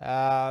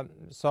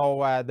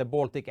 So the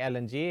Baltic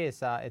LNG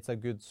it's a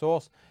good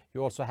source.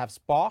 You also have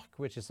Spark,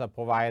 which is a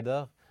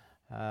provider.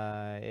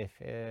 If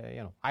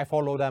you know, I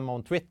follow them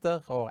on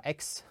Twitter or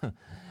X,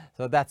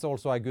 so that's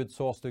also a good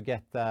source to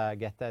get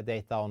the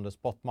data on the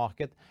spot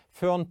market.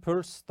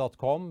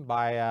 Fernpulse.com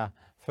by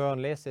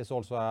Fearnleys is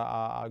also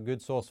a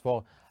good source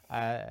for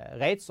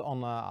rates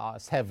on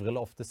several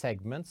of the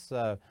segments.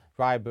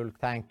 Dry bulk,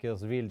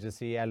 tankers,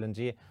 VLGC,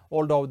 LNG,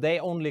 although they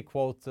only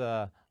quote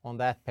on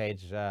that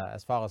page,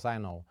 as far as I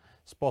know,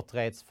 spot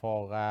rates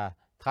for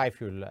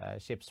tri-fuel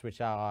ships,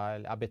 which are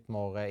a bit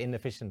more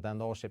inefficient than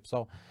those ships.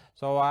 So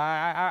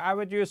I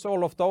would use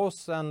all of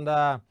those, and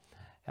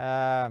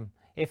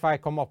if I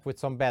come up with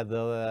some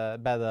better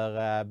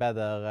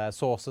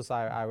sources,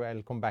 I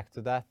will come back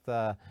to that,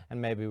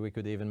 and maybe we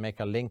could even make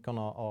a link on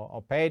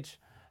our page.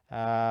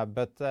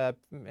 But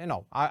you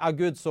know, a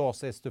good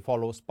source is to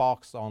follow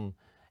Sparks on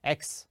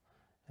X.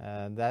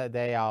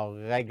 They are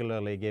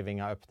regularly giving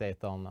an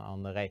update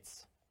on the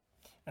rates.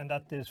 And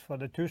that is for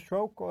the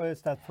two-stroke, or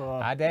is that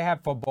for? They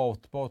have for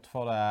both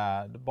for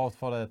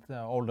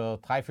the older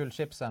tri-fuel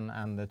ships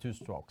and the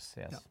two-strokes.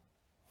 Yes. Yeah.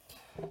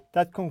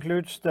 That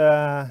concludes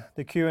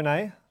the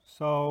Q&A.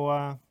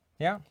 So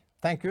yeah,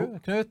 thank you,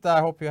 Knut.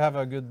 I hope you have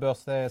a good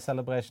birthday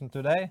celebration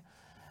today,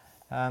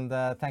 and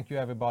thank you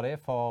everybody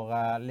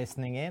for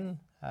listening in.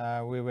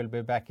 We will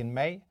be back in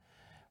May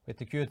with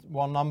the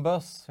Q1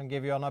 numbers and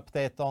give you an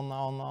update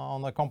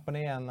on the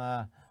company and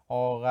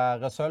our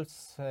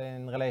results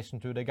in relation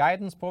to the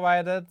guidance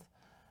provided.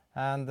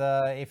 And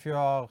if you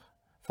are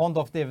fond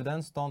of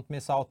dividends, don't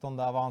miss out on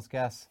the Avance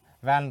Gas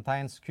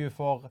Valentine's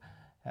Q4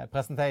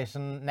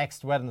 presentation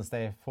next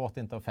Wednesday,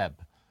 14th of Feb.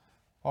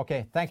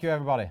 Okay, thank you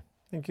everybody.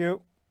 Thank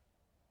you.